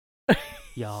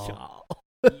y'all.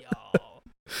 Y'all.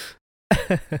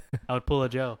 I would pull a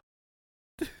Joe.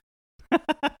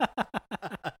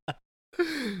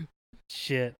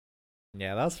 Shit.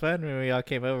 Yeah, that was fun when we all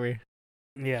came over.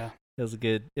 Yeah. It was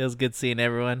good. It was good seeing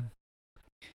everyone.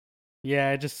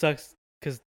 Yeah, it just sucks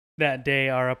because that day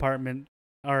our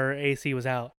AC was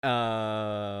out.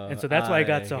 And so that's why it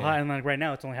got so hot. And like right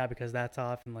now it's only hot because that's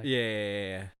off. And like,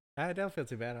 yeah. I don't feel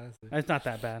too bad, honestly. It's not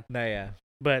that bad. No, yeah.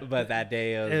 But that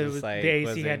day it was just like the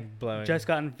AC had blowing. just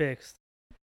gotten fixed.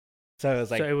 So it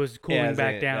was like, so it was cooling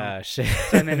back like, down. Oh shit!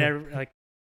 So, and then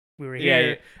we were here.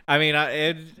 Yeah, I mean,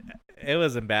 it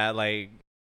wasn't bad. Like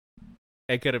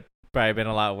it could have probably been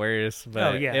a lot worse,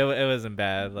 but it wasn't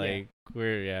bad. Like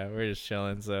we're just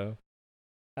chilling. So,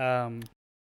 you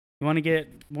want to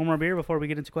get one more beer before we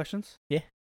get into questions? Yeah.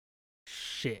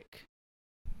 Chic.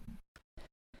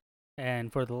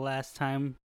 And for the last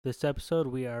time this episode,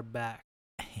 we are back.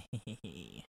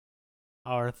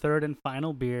 Our third and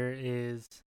final beer is,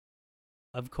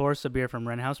 of course, a beer from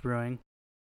Wren House Brewing.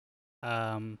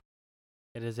 It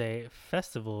is a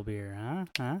festival beer,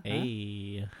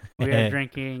 Hey. We are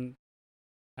drinking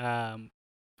Wren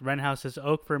House's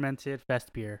oak fermented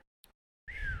fest beer.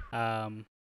 So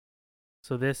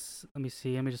this, let me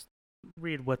just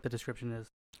read what the description is.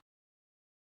 It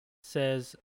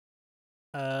says,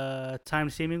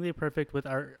 timed seemingly perfect with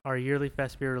our yearly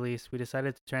fest beer release, we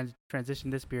decided to transition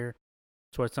this beer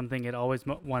towards something it always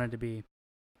wanted to be.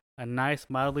 A nice,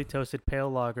 mildly toasted pale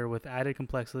lager with added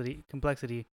complexity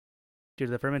due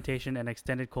to the fermentation and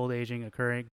extended cold aging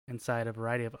occurring inside a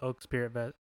variety of oak/spirit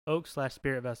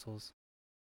vessels.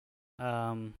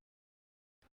 So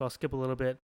I'll skip a little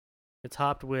bit. It's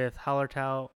hopped with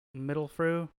Hallertau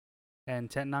Mittelfrüh and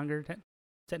Tettnanger.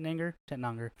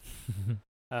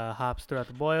 Hops throughout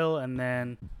the boil, and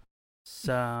then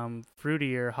some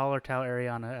fruitier Hallertau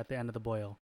Ariana at the end of the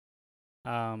boil.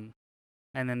 And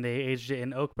then they aged it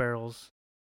in oak barrels,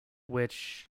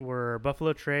 which were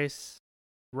Buffalo Trace,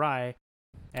 rye,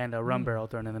 and a rum barrel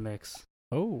thrown in the mix.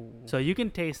 Oh. So you can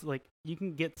taste, you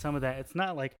can get some of that. It's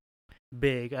not,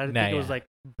 big. I think it was,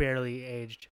 barely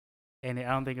aged. And I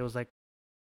don't think it was,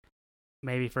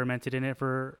 maybe fermented in it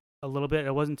for a little bit.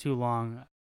 It wasn't too long.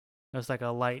 It was,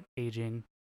 a light aging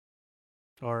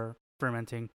or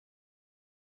fermenting.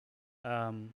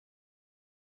 Damn,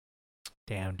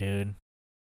 dude.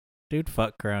 Dude,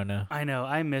 fuck Corona. I know.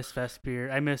 I miss fest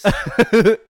beer. I miss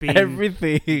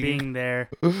everything. Being there.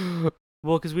 Well,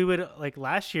 because we would,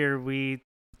 last year,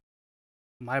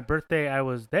 my birthday, I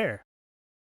was there.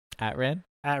 At Wren?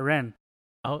 At Wren.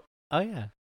 Oh yeah.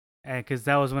 And because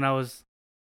that was when I was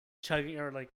chugging,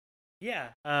 or yeah.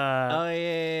 Oh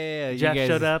yeah. Jeff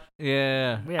showed up.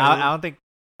 Yeah. I don't think.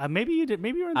 Maybe you did.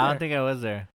 Maybe you weren't there. I don't think I was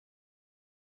there.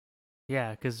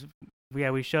 Yeah, because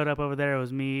we showed up over there. It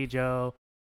was me, Joe,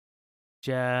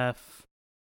 Jeff,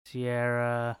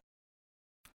 Sierra.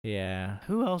 Yeah.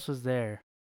 Who else was there?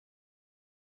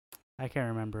 I can't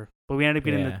remember. But we ended up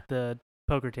getting the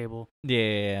poker table.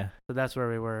 Yeah. So that's where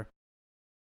we were.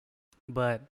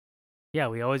 But yeah,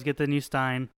 we always get the new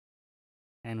Stein,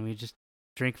 and we just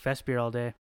drink fest beer all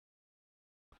day.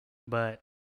 But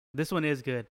this one is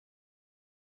good.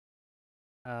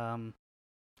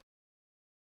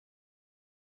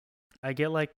 I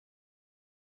get light,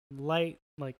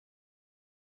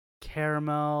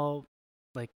 caramel,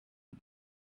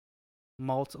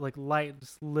 malt, light,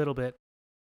 just a little bit,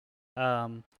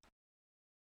 on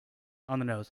the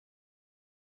nose.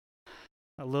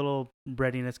 A little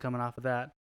breadiness coming off of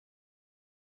that.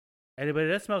 But it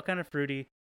does smell kind of fruity.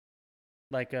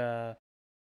 Oh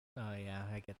yeah,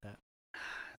 I get that.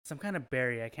 Some kind of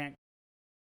berry. I can't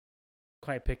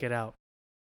quite pick it out.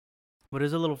 But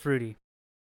it's a little fruity.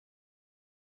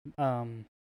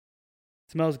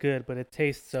 Smells good, but it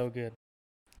tastes so good.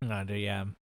 No, dude, yeah.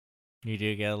 You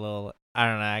do get a little, I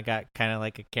don't know, I got kind of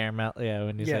like a caramel,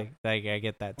 when you say, I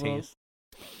get that taste.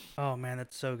 Oh man,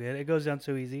 that's so good. It goes down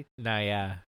so easy. No,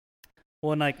 yeah.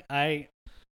 Well, and I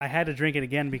had to drink it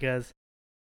again because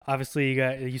obviously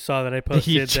you saw that I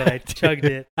posted that I chugged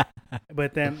it.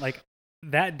 But then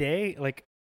that day,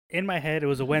 in my head it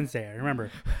was a Wednesday, I remember.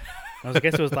 I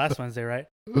guess it was last Wednesday, right?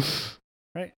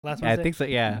 Right? Last Wednesday? I think so,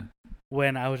 yeah.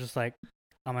 When I was just I'm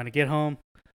going to get home.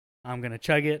 I'm going to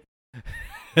chug it.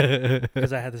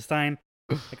 Because I had the Stein.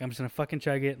 I'm just going to fucking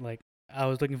chug it. I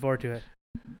was looking forward to it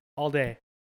all day.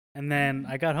 And then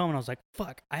I got home and I was like,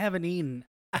 fuck, I haven't eaten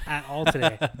at all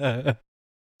today.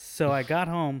 So I got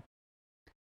home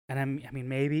and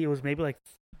maybe it was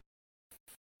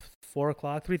 4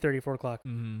 o'clock, 3:30, 4 o'clock.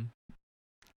 Mm-hmm.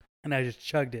 And I just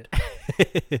chugged it.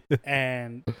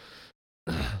 And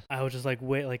I was just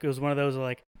wait, it was one of those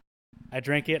I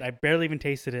drank it, I barely even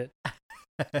tasted it.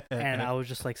 And I was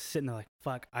just sitting there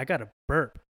fuck, I got to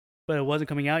burp. But it wasn't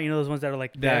coming out. You know those ones that are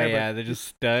there? Yeah, they're just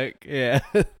stuck. Yeah.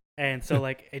 And so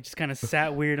like it just kind of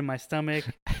sat weird in my stomach,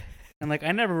 and like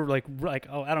I never like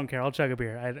oh, I don't care, I'll chug a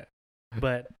beer.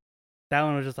 But that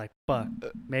one was just like fuck,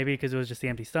 maybe because it was just the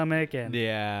empty stomach and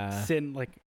sitting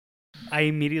like I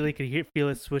immediately could feel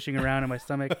it swishing around in my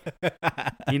stomach.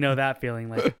 You know that feeling,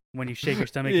 like when you shake your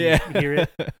stomach and you hear it.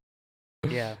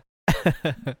 Yeah.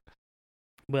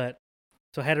 But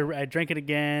so I drank it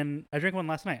again. I drank one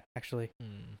last night actually.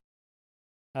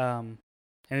 And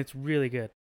it's really good.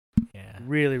 Yeah.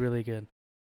 Really, really good.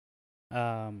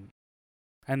 And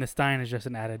the Stein is just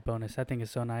an added bonus. I think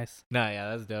it's so nice. No, yeah,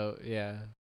 that's dope. Yeah.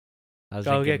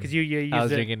 Yeah, because you used I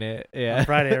was drinking it. Yeah. On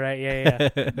Friday, right? Yeah.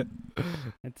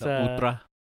 It's the Ultra.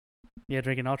 Yeah,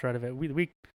 drinking Ultra out of it.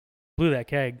 We blew that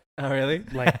keg. Oh, really?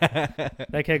 Like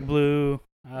that keg blew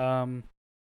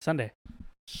Sunday.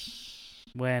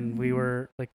 When we were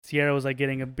like Sierra was like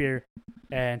getting a beer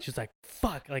and she's like,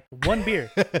 fuck, like one beer.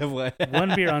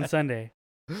 One beer on Sunday.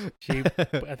 I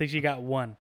think she got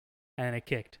one and it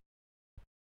kicked.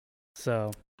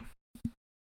 So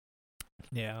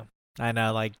yeah. I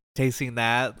know, like tasting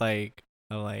that, like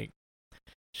I'm like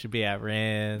should be at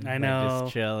Ren. I know. Like,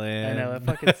 just chilling. I know, it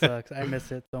fucking sucks. I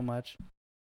miss it so much.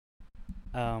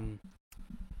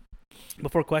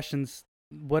 Before questions,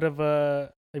 what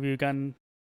have you gotten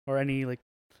or any like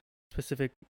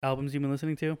specific albums you've been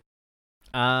listening to?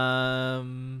 I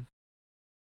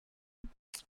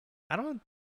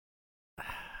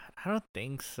don't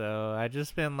think so. I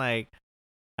just been like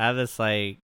I have this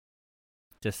like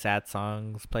just sad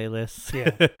songs playlist.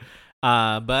 Yeah.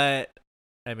 But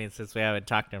I mean since we haven't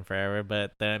talked in forever,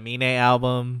 but the Mine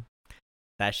album,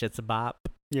 that shit's a bop.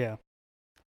 Yeah.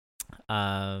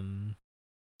 Let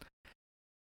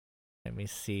me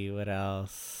see what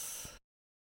else.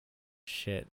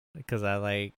 Shit, because I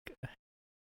like.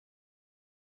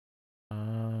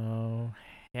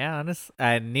 Yeah, honest.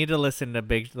 I need to listen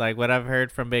to like what I've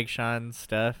heard from Big Sean's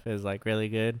stuff is like really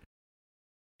good.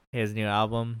 His new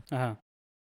album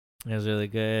is really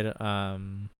good.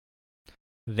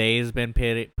 They's been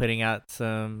putting out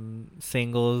some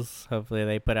singles. Hopefully,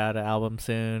 they put out an album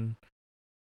soon.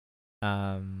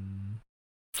 I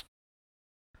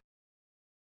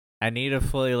need to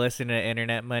fully listen to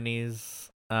Internet Money's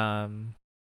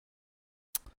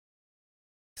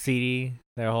CD,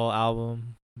 their whole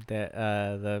album. But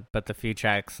the few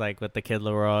tracks like with the Kid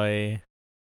Laroi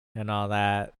and all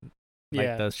that,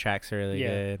 like those tracks are really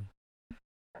good.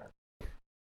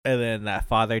 And then that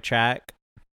Father track,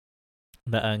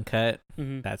 the uncut,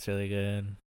 that's really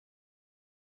good.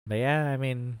 But yeah, I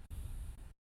mean,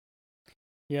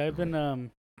 yeah, I've been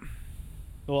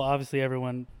well, obviously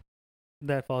everyone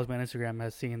that follows me on Instagram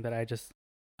has seen that I just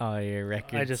your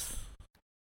records. I just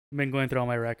been going through all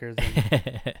my records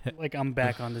and like I'm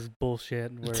back on this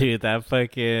bullshit. Dude, that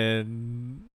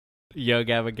fucking Yo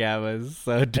Gabba Gabba is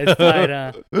so dope. It's tight,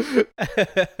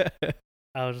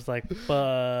 I was just like,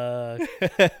 fuck.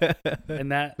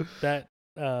 And that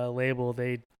label,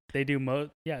 they do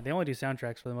they only do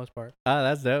soundtracks for the most part. Oh,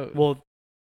 that's dope. Well,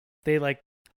 they like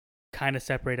kind of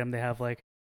separate them. They have like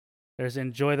there's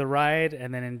Enjoy the Ride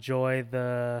and then Enjoy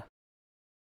the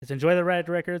Ride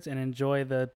records and Enjoy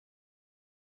the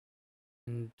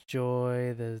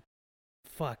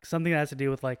something that has to do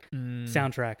with like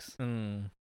soundtracks.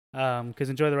 Because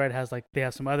Enjoy the Ride has like they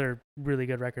have some other really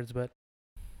good records, but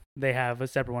they have a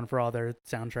separate one for all their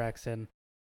soundtracks, and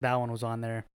that one was on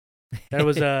there. There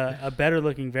was a better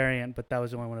looking variant, but that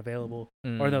was the only one available.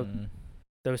 Or no,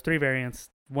 there was 3 variants.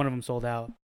 One of them sold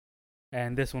out,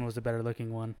 and this one was the better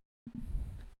looking one.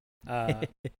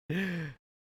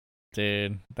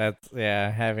 Dude, that's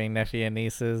having nephew and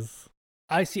nieces.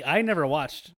 I never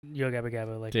watched Yo Gabba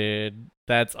Gabba. Like, dude,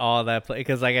 that's all that play.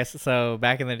 Because like so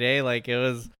back in the day, like it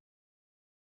was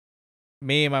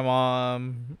me, my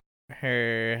mom,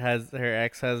 her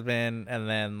ex-husband, and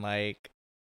then like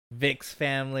Vic's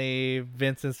family,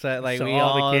 Vincent's like so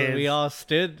we all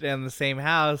stood in the same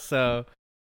house. So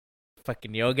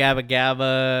fucking Yo Gabba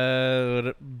Gabba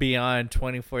would be on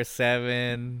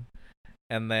 24/7,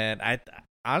 and then I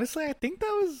think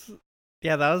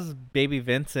that was baby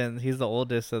Vincent. He's the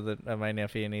oldest of my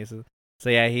nephew and nieces. So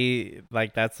yeah, he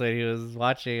like that's what he was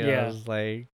watching. Yeah.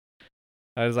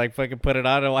 I was like fucking put it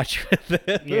on and watch it with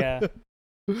him. Yeah.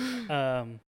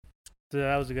 So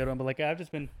that was a good one. But like I've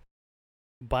just been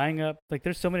buying up like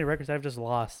there's so many records I've just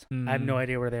lost. I have no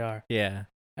idea where they are. Yeah.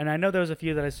 And I know there was a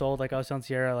few that I sold. Like I was telling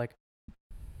Sierra, like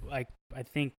I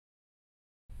think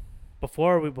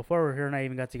before her and I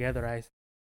even got together,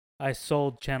 I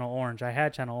sold Channel Orange. I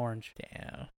had Channel Orange.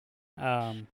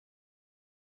 Damn.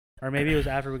 Or maybe it was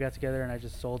after we got together and I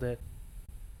just sold it.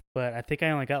 But I think I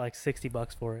only got like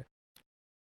 $60 for it.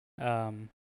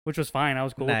 which was fine. I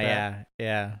was cool with that.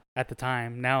 Yeah. At the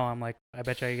time. Now I'm like, I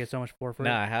bet you I could get so much for free.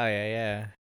 Nah, hell yeah.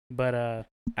 But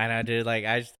I know, dude. Like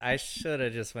I should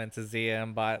have just went to Zia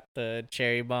and bought the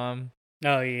cherry bomb.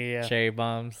 Oh yeah. Cherry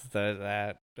bombs.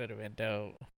 That would have been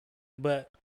dope. But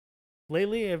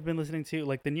lately, I've been listening to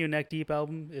like the new Neck Deep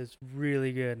album is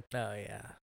really good. Oh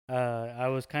yeah. I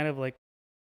was kind of like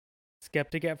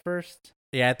skeptic at first.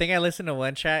 Yeah, I think I listened to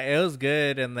one track. It was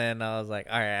good, and then I was like,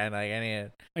 all right, I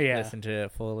need to listen to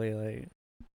it fully. Like,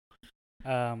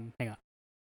 hang on.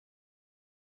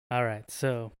 All right,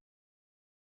 so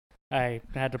I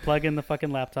had to plug in the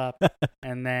fucking laptop,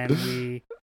 and then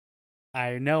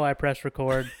I pressed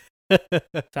record.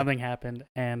 Something happened,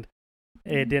 and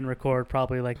it didn't record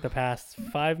probably like the past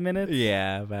 5 minutes.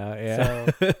 Yeah.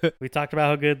 So we talked about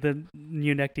how good the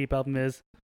new Neck Deep album is,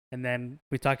 and then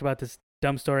we talked about this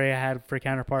dumb story I had for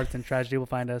Counterparts and Tragedy Will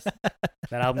Find Us.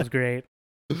 That album's great.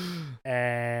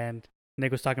 And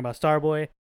Nick was talking about Starboy,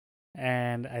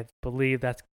 and I believe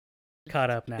that's caught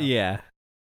up now. Yeah.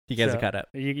 You guys are caught up.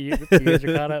 You guys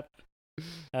are caught up.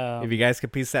 If you guys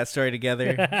could piece that story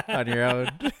together on your own.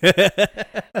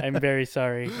 I'm very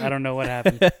sorry. I don't know what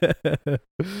happened.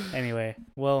 Anyway,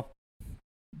 well,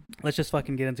 let's just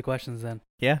fucking get into questions then.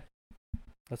 Yeah.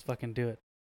 Let's fucking do it.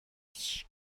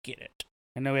 Get it.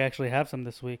 I know we actually have some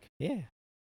this week. Yeah.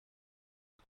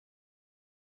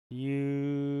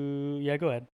 Yeah, go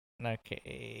ahead.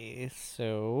 Okay,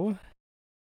 so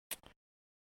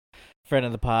friend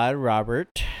of the pod,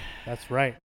 Robert. That's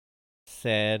right.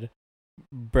 Said,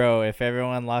 bro, if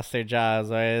everyone lost their jobs,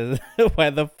 why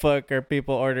the fuck are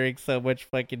people ordering so much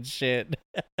fucking shit?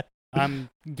 I'm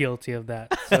guilty of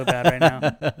that so bad right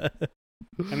now.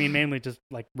 I mean, mainly just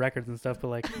like records and stuff, but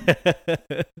like,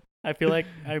 I feel like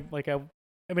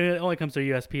I mean, it only comes through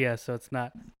USPS, so it's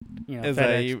not,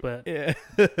 FedEx, but yeah.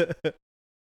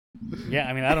 Yeah,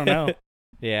 I mean, I don't know.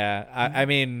 Yeah, I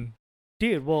mean,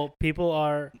 dude, well,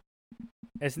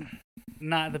 it's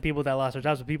not the people that lost their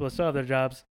jobs, but people that still have their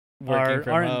jobs aren't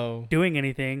home. doing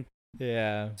anything.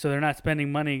 Yeah. So they're not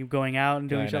spending money going out and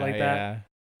doing shit like that. Yeah.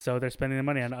 So they're spending the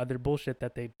money on other bullshit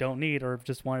that they don't need or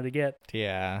just wanted to get.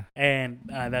 Yeah. And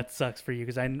that sucks for you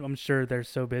because I'm sure they're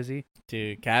so busy.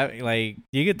 Dude, like,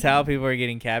 you could tell people are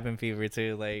getting cabin fever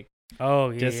too. Like,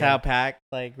 just how packed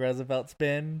like Roosevelt's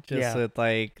been, just with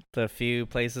like the few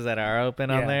places that are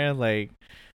open on there. Like,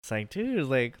 it's like, dude,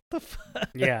 like, what the fuck?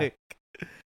 Yeah.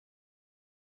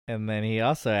 And then he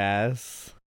also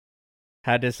asks,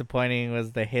 how disappointing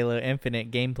was the Halo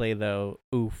Infinite gameplay though?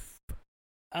 Oof.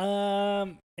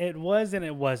 It was and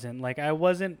it wasn't. Like, I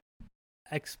wasn't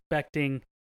expecting.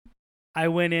 I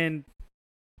went in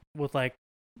with like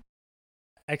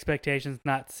expectations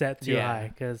not set too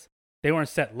high because they weren't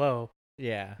set low.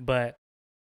 Yeah. But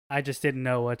I just didn't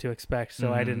know what to expect,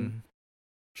 so I didn't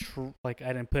I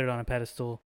didn't put it on a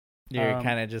pedestal. You're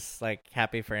kind of just like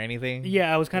happy for anything.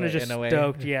 Yeah, I was kind of just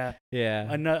stoked. Yeah.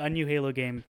 Yeah. A new Halo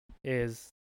game is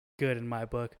good in my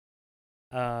book.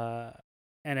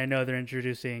 And I know they're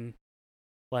introducing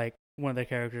like one of the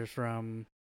characters from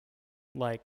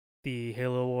like the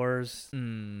Halo Wars.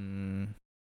 And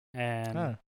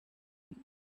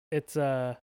it's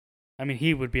I mean,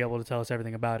 he would be able to tell us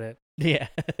everything about it. Yeah.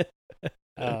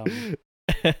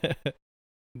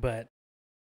 But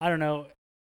I don't know.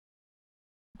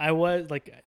 I was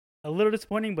like a little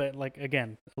disappointing, but like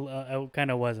again, I kind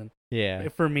of wasn't. Yeah.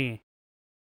 For me.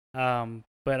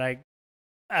 But I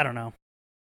don't know.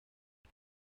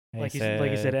 Like you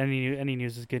said, any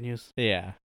news is good news.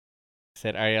 Yeah.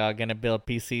 Said, are y'all gonna build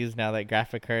PCs now that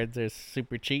graphic cards are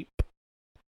super cheap?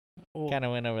 Well, kind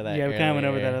of went over that. Yeah, we kind of went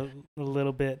over that a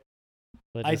little bit.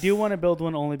 I do want to build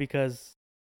one only because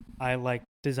I like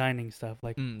designing stuff,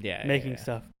 like making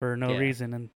stuff for no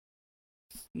reason, and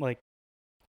like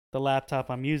the laptop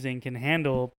I'm using can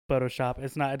handle Photoshop.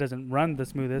 It doesn't run the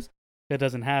smoothest. It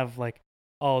doesn't have like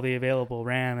all the available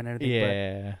RAM and everything.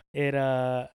 Yeah.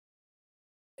 But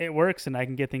it works and I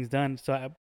can get things done. So I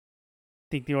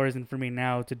think the reason for me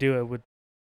now to do it would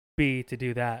be to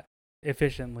do that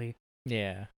efficiently.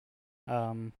 Yeah.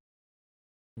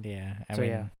 Yeah. I so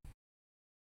mean,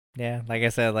 yeah. Like I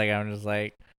said, like I'm just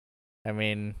like, I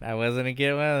mean, I wasn't a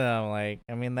get one. I'm like,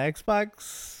 I mean, the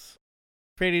Xbox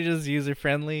pretty just user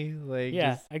friendly. Like,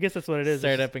 yeah, I guess that's what it is.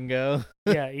 Start up and go.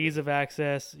 Yeah, ease of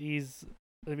access, it's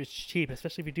cheap,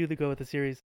 especially if you do go with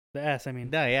the S. I mean,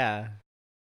 no, yeah,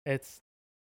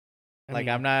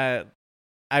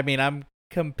 I'm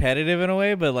competitive in a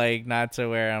way, but like not to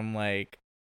where I'm like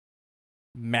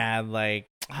mad, like,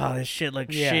 oh, this shit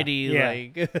looks shitty. Yeah.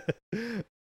 Like,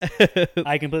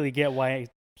 I completely get why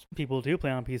people do play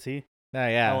on PC. No,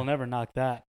 yeah, I will never knock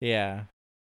that. Yeah,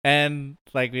 and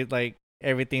like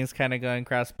everything's kind of going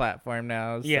cross-platform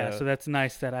now. Yeah, so that's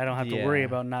nice that I don't have to worry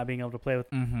about not being able to play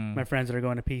with my friends that are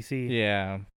going to PC.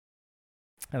 Yeah.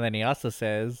 And then he also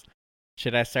says,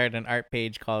 should I start an art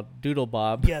page called Doodle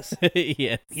Bob? Yes.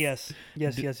 Yes.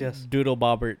 Yes. Doodle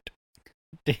Bobbert.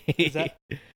 Is that,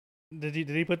 did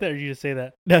he put that, or did you just say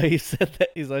that? No, he said that.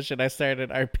 He's like, should I start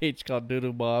an art page called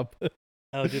Doodle Bob?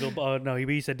 Oh, no,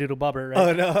 he said Doodle Bobbert, right?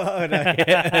 Oh, no.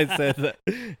 Yeah, I said that.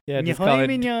 Yeah, just call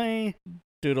it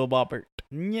Doodle Bobbert.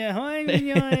 And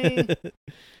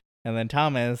then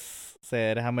Thomas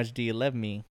said, how much do you love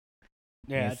me?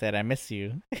 Yeah. And he said, I miss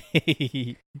you.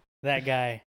 That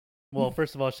guy. Well,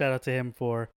 first of all, shout out to him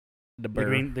for the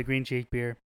green cheek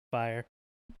beer. Fire.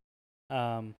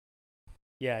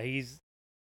 Yeah, he's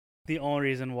the only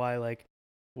reason why like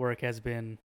work has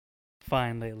been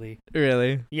fine lately.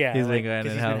 Really? Yeah, he's like, been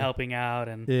been helping out,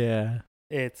 and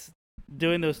it's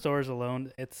doing those stores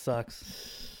alone. It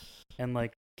sucks, and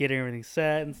like getting everything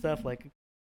set and stuff. Like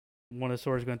one of the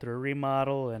stores going through a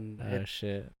remodel, and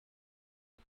shit.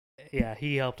 Yeah,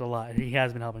 he helped a lot. He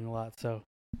has been helping a lot. So,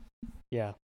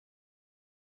 yeah,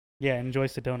 enjoy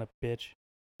Sedona, bitch.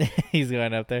 He's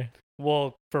going up there.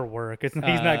 Well, for work. He's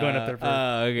not going up there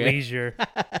for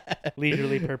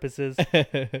leisurely purposes.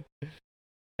 And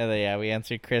then, we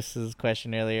answered Chris's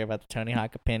question earlier about the Tony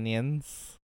Hawk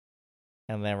opinions.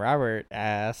 And then Robert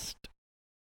asked,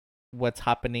 what's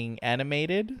happening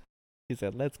animated? He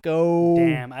said, let's go.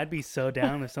 Damn, I'd be so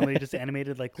down if somebody just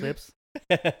animated like clips.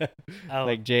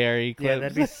 Like JRE clips. Yeah,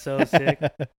 that'd be so sick.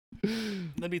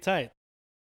 That'd be tight.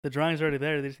 The drawing's already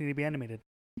there. They just need to be animated.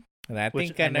 And I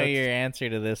think I know your answer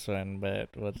to this one, but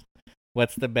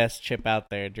what's the best chip out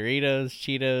there? Doritos,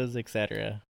 Cheetos,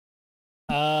 etc.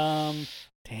 Damn.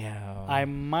 I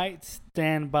might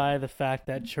stand by the fact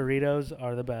that Churritos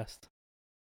are the best.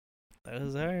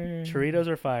 Those are Churritos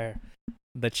are fire.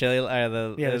 The chili,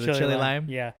 the chili lime.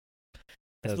 Yeah,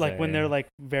 it's like when they're like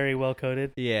very well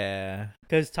coated. Yeah,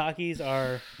 because Takis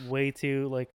are way too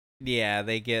like. Yeah,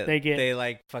 they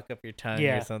like fuck up your tongue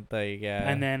or something. Yeah,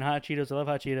 and then hot Cheetos. I love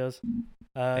hot Cheetos.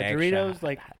 Doritos,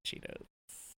 like hot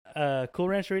Cheetos. Cool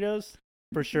Ranch Doritos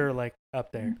for sure, like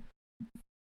up there.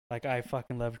 Like I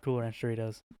fucking love Cool Ranch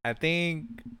Doritos. I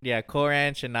think Cool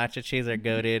Ranch and nacho cheese are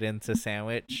goated into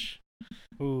sandwich.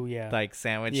 Ooh yeah, like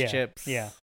sandwich chips.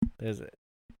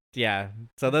 Yeah,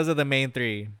 so those are the main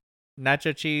three: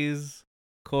 nacho cheese,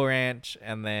 Cool Ranch,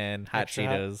 and then hot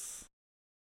Cheetos.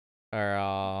 Are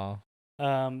all.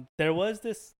 There was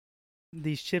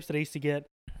these chips that I used to get.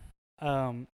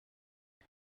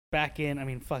 Back in, I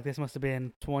mean, fuck, this must have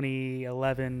been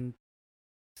 2011.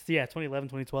 Yeah, 2011,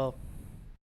 2012.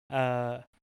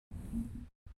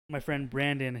 My friend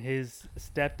Brandon, his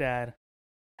stepdad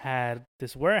had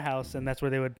this warehouse, and that's where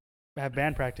they would have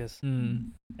band practice.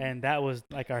 And that was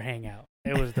like our hangout.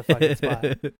 It was the fucking spot.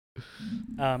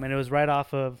 And it was right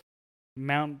off of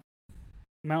Mount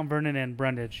Vernon and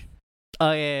Brundage.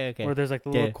 Oh yeah, okay. Where there's like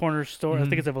the little corner store. I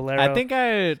think it's a Valero. I think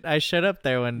I showed up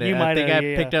there one day. You might I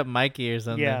picked up Mikey or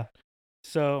something. Yeah.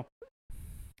 So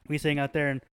we sang out there,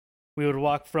 and we would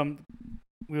walk from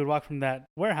that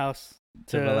warehouse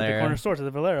to the corner store to the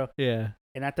Valero. Yeah.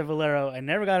 And at the Valero, I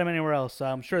never got them anywhere else, so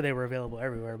I'm sure they were available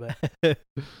everywhere. But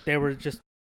they were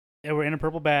in a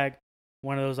purple bag,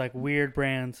 one of those like weird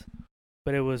brands,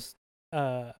 but it was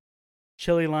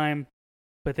chili lime,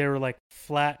 but they were like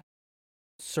flat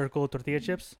circle tortilla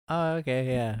chips. Oh, okay,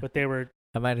 yeah. But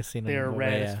I might have seen them. They were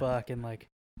red as fuck, and like,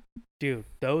 dude,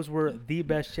 those were the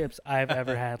best chips I've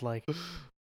ever had. Like,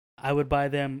 I would buy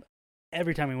them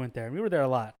every time we went there, and we were there a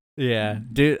lot. Yeah,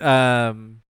 dude.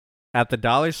 At the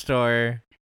dollar store,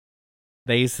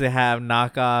 they used to have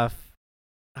knockoff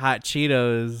hot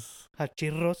Cheetos. Hot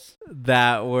Cheetos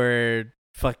that were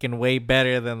fucking way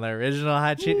better than the original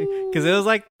hot Cheetos, because it was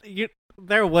like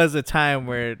there was a time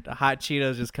where hot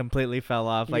Cheetos just completely fell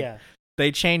off. Like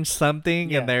they changed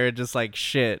something and they were just like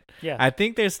shit. Yeah, I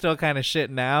think they're still kind of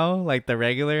shit now, like the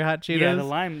regular hot Cheetos. Yeah,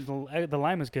 the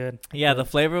lime is good. Yeah, the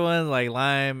flavor ones like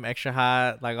lime, extra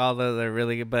hot, like all those are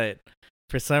really good. But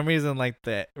for some reason, like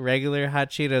the regular hot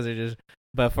Cheetos are just.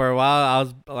 But for a while, I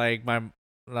was like my,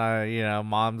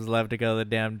 moms love to go to the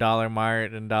damn Dollar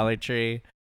Mart and Dollar Tree,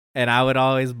 and I would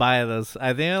always buy those.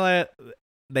 I think like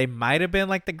they might have been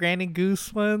like the Granny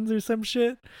Goose ones or some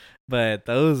shit, but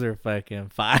those are fucking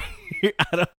fire.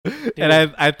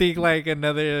 I think like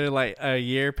another like a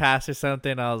year passed or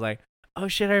something. I was like, oh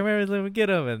shit, I remember. Let me get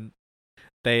them, and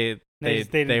they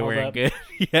weren't good.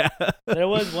 Yeah, there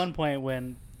was one point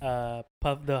when the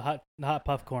hot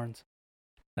puff corns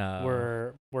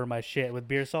were my shit with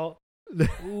beer salt.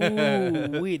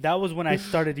 Ooh, that was when I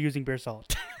started using beer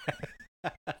salt.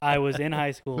 I was in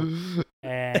high school,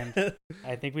 and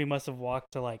I think we must have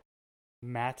walked to like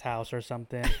Matt's house or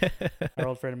something. Our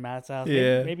old friend Matt's house.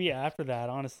 Yeah. Maybe after that,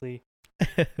 honestly.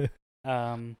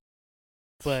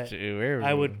 But Dude,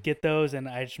 I would get those, and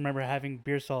I just remember having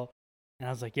beer salt, and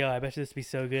I was like, "Yo, I bet you this would be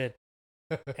so good."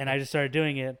 And I just started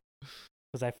doing it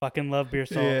because I fucking love beer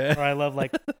salt, or I love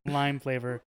like lime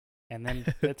flavor, and then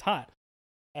it's hot.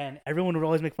 And everyone would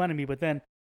always make fun of me, but then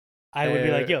I would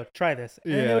be like, "Yo, try this,"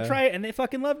 and they would try it, and they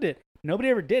fucking loved it. Nobody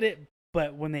ever did it,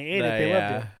 but when they ate it, they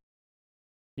loved it.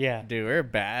 Yeah, dude, we're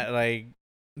bad. Like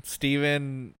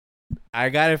Steven, I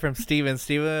got it from Steven.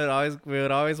 We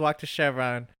would always walk to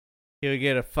Chevron. He would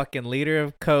get a fucking liter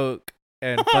of Coke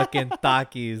and fucking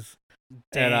Takis.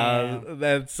 Damn.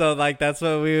 And so like that's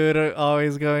what we would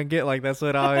always go and get. Like that's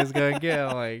what I always go and get.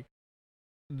 I'm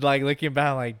like looking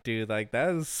back, like dude, like that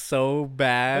is so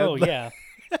bad. Oh yeah.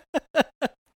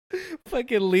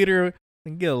 Fucking liter.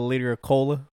 Get a liter of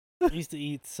cola. I used to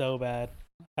eat so bad.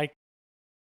 I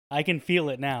can feel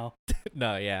it now.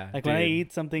 No, yeah. Like dude. when I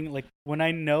eat something, like when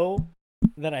I know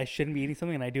that I shouldn't be eating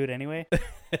something and I do it anyway,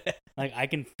 like I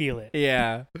can feel it.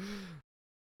 Yeah.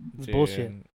 It's Dude,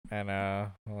 bullshit. I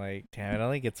know. Like, damn, it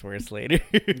only gets worse later.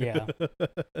 Yeah.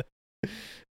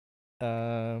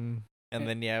 And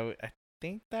then I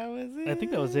think that was it. I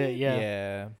think that was it.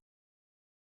 Yeah.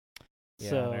 Yeah.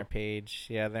 So on our page.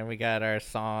 Yeah. Then we got our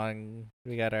song.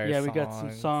 We got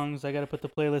some songs. I got to put the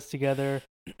playlist together.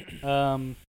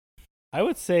 I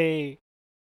would say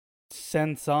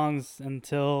send songs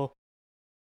until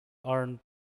our,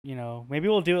 maybe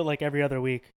we'll do it like every other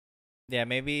week. Yeah,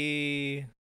 maybe.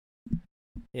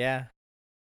 Yeah.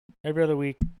 Every other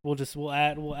week, we'll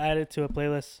add it to a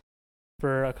playlist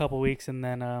for a couple weeks, and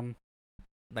then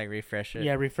like refresh it.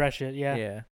 Yeah, refresh it. Yeah.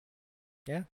 Yeah.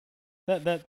 Yeah.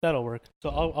 That'll work. So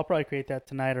I'll probably create that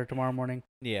tonight or tomorrow morning.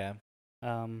 Yeah.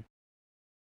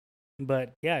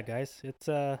 But yeah, guys, it's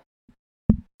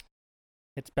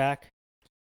back.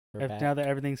 Now that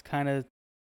everything's kind of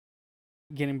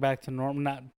getting back to normal,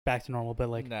 not back to normal, but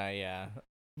like yeah,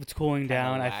 it's cooling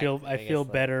down. I feel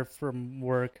better from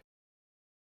work.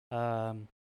 I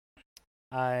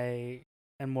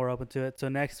am more open to it. So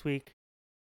next week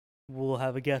we'll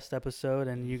have a guest episode,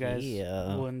 and you guys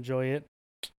will enjoy it.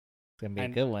 It's gonna be a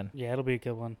good one. Yeah, it'll be a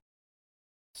good one.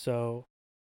 So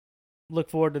look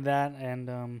forward to that,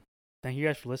 and thank you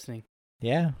guys for listening.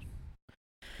 Yeah.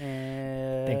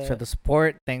 And thanks for the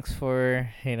support. Thanks for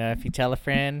if you tell a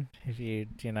friend, if you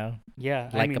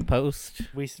like a post.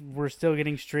 We're still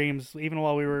getting streams even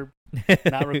while we were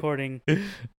not recording.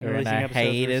 We're in a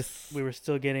hiatus. We were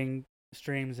still getting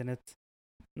streams, and it's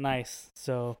nice.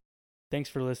 So thanks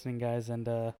for listening, guys, and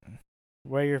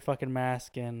wear your fucking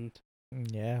mask and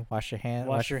wash your hands.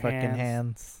 Wash your fucking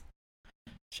hands.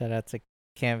 Shout out to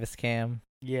Canvas Cam.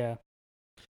 Yeah.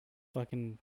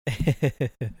 Fucking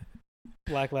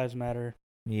Black Lives Matter.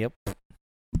 Yep.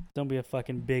 Don't be a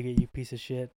fucking bigot, you piece of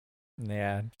shit.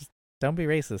 Yeah. Just don't be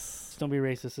racist. Just don't be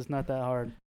racist. It's not that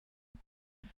hard.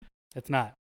 It's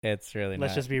not. It's really not.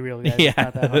 Let's just be real, guys. It's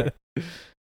not that hard.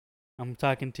 I'm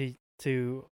talking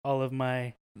to all of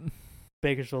my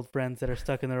Bakersfield friends that are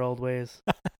stuck in their old ways.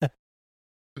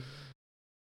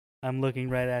 I'm looking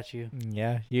right at you.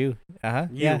 Yeah, you. You.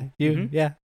 Yeah, you. Mm-hmm.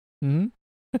 Yeah.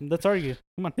 Mm-hmm. Let's argue.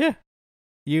 Come on. Yeah.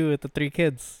 You with the 3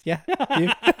 kids. Yeah. You.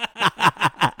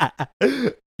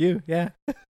 You. Yeah.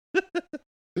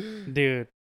 Dude.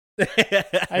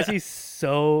 I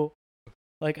see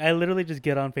I literally just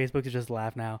get on Facebook to just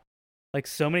laugh now. Like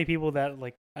so many people that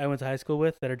like I went to high school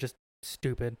with that are just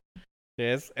stupid.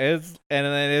 It's and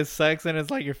then it sucks, and it's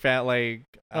like you're fat. Like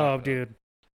dude.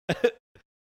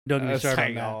 Don't get me started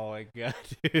on that. Oh my god,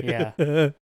 dude. Yeah.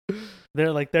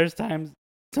 There's times.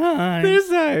 There's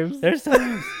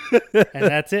times. And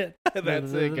that's it.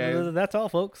 That's it, guys. That's all,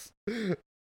 folks.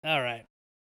 All right.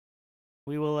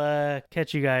 We will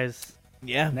catch you guys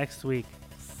next week.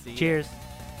 Cheers.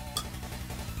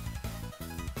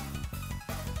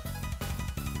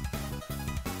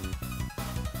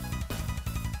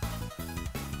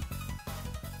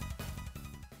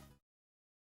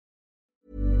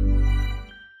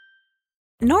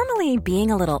 Normally, being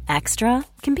a little extra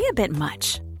can be a bit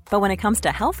much, but when it comes to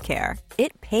healthcare,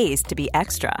 it pays to be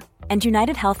extra. And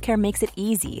United Healthcare makes it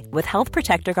easy with Health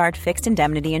Protector Guard fixed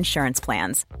indemnity insurance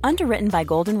plans. Underwritten by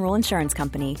Golden Rule Insurance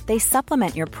Company, they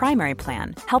supplement your primary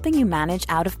plan, helping you manage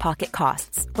out-of-pocket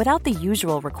costs without the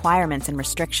usual requirements and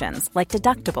restrictions like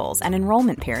deductibles and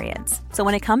enrollment periods. So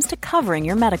when it comes to covering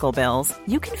your medical bills,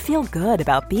 you can feel good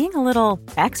about being a little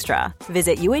extra.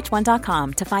 Visit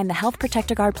UH1.com to find the Health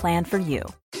Protector Guard plan for you.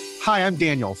 Hi, I'm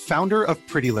Daniel, founder of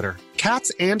Pretty Litter.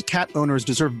 Cats and cat owners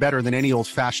deserve better than any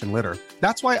old-fashioned litter.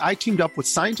 That's why I teamed up with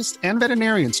scientists and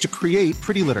veterinarians to create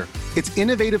Pretty Litter. Its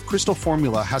innovative crystal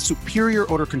formula has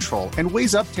superior odor control and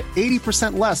weighs up to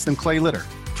 80% less than clay litter.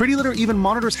 Pretty Litter even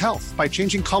monitors health by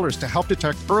changing colors to help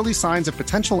detect early signs of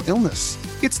potential illness.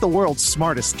 It's the world's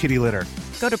smartest kitty litter.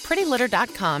 Go to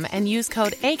prettylitter.com and use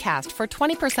code ACAST for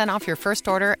 20% off your first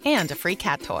order and a free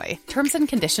cat toy. Terms and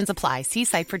conditions apply. See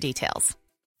site for details.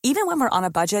 Even when we're on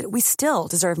a budget, we still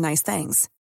deserve nice things.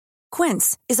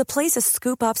 Quince is a place to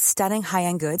scoop up stunning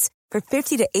high-end goods for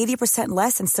 50 to 80%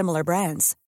 less than similar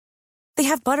brands. They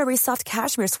have buttery soft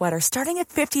cashmere sweaters starting at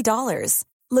 $50,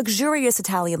 luxurious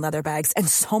Italian leather bags, and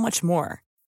so much more.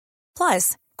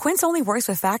 Plus, Quince only works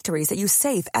with factories that use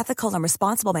safe, ethical, and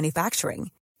responsible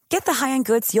manufacturing. Get the high-end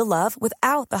goods you'll love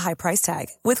without the high price tag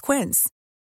with Quince.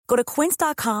 Go to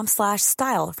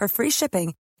quince.com/style for free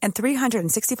shipping and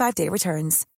 365-day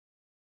returns.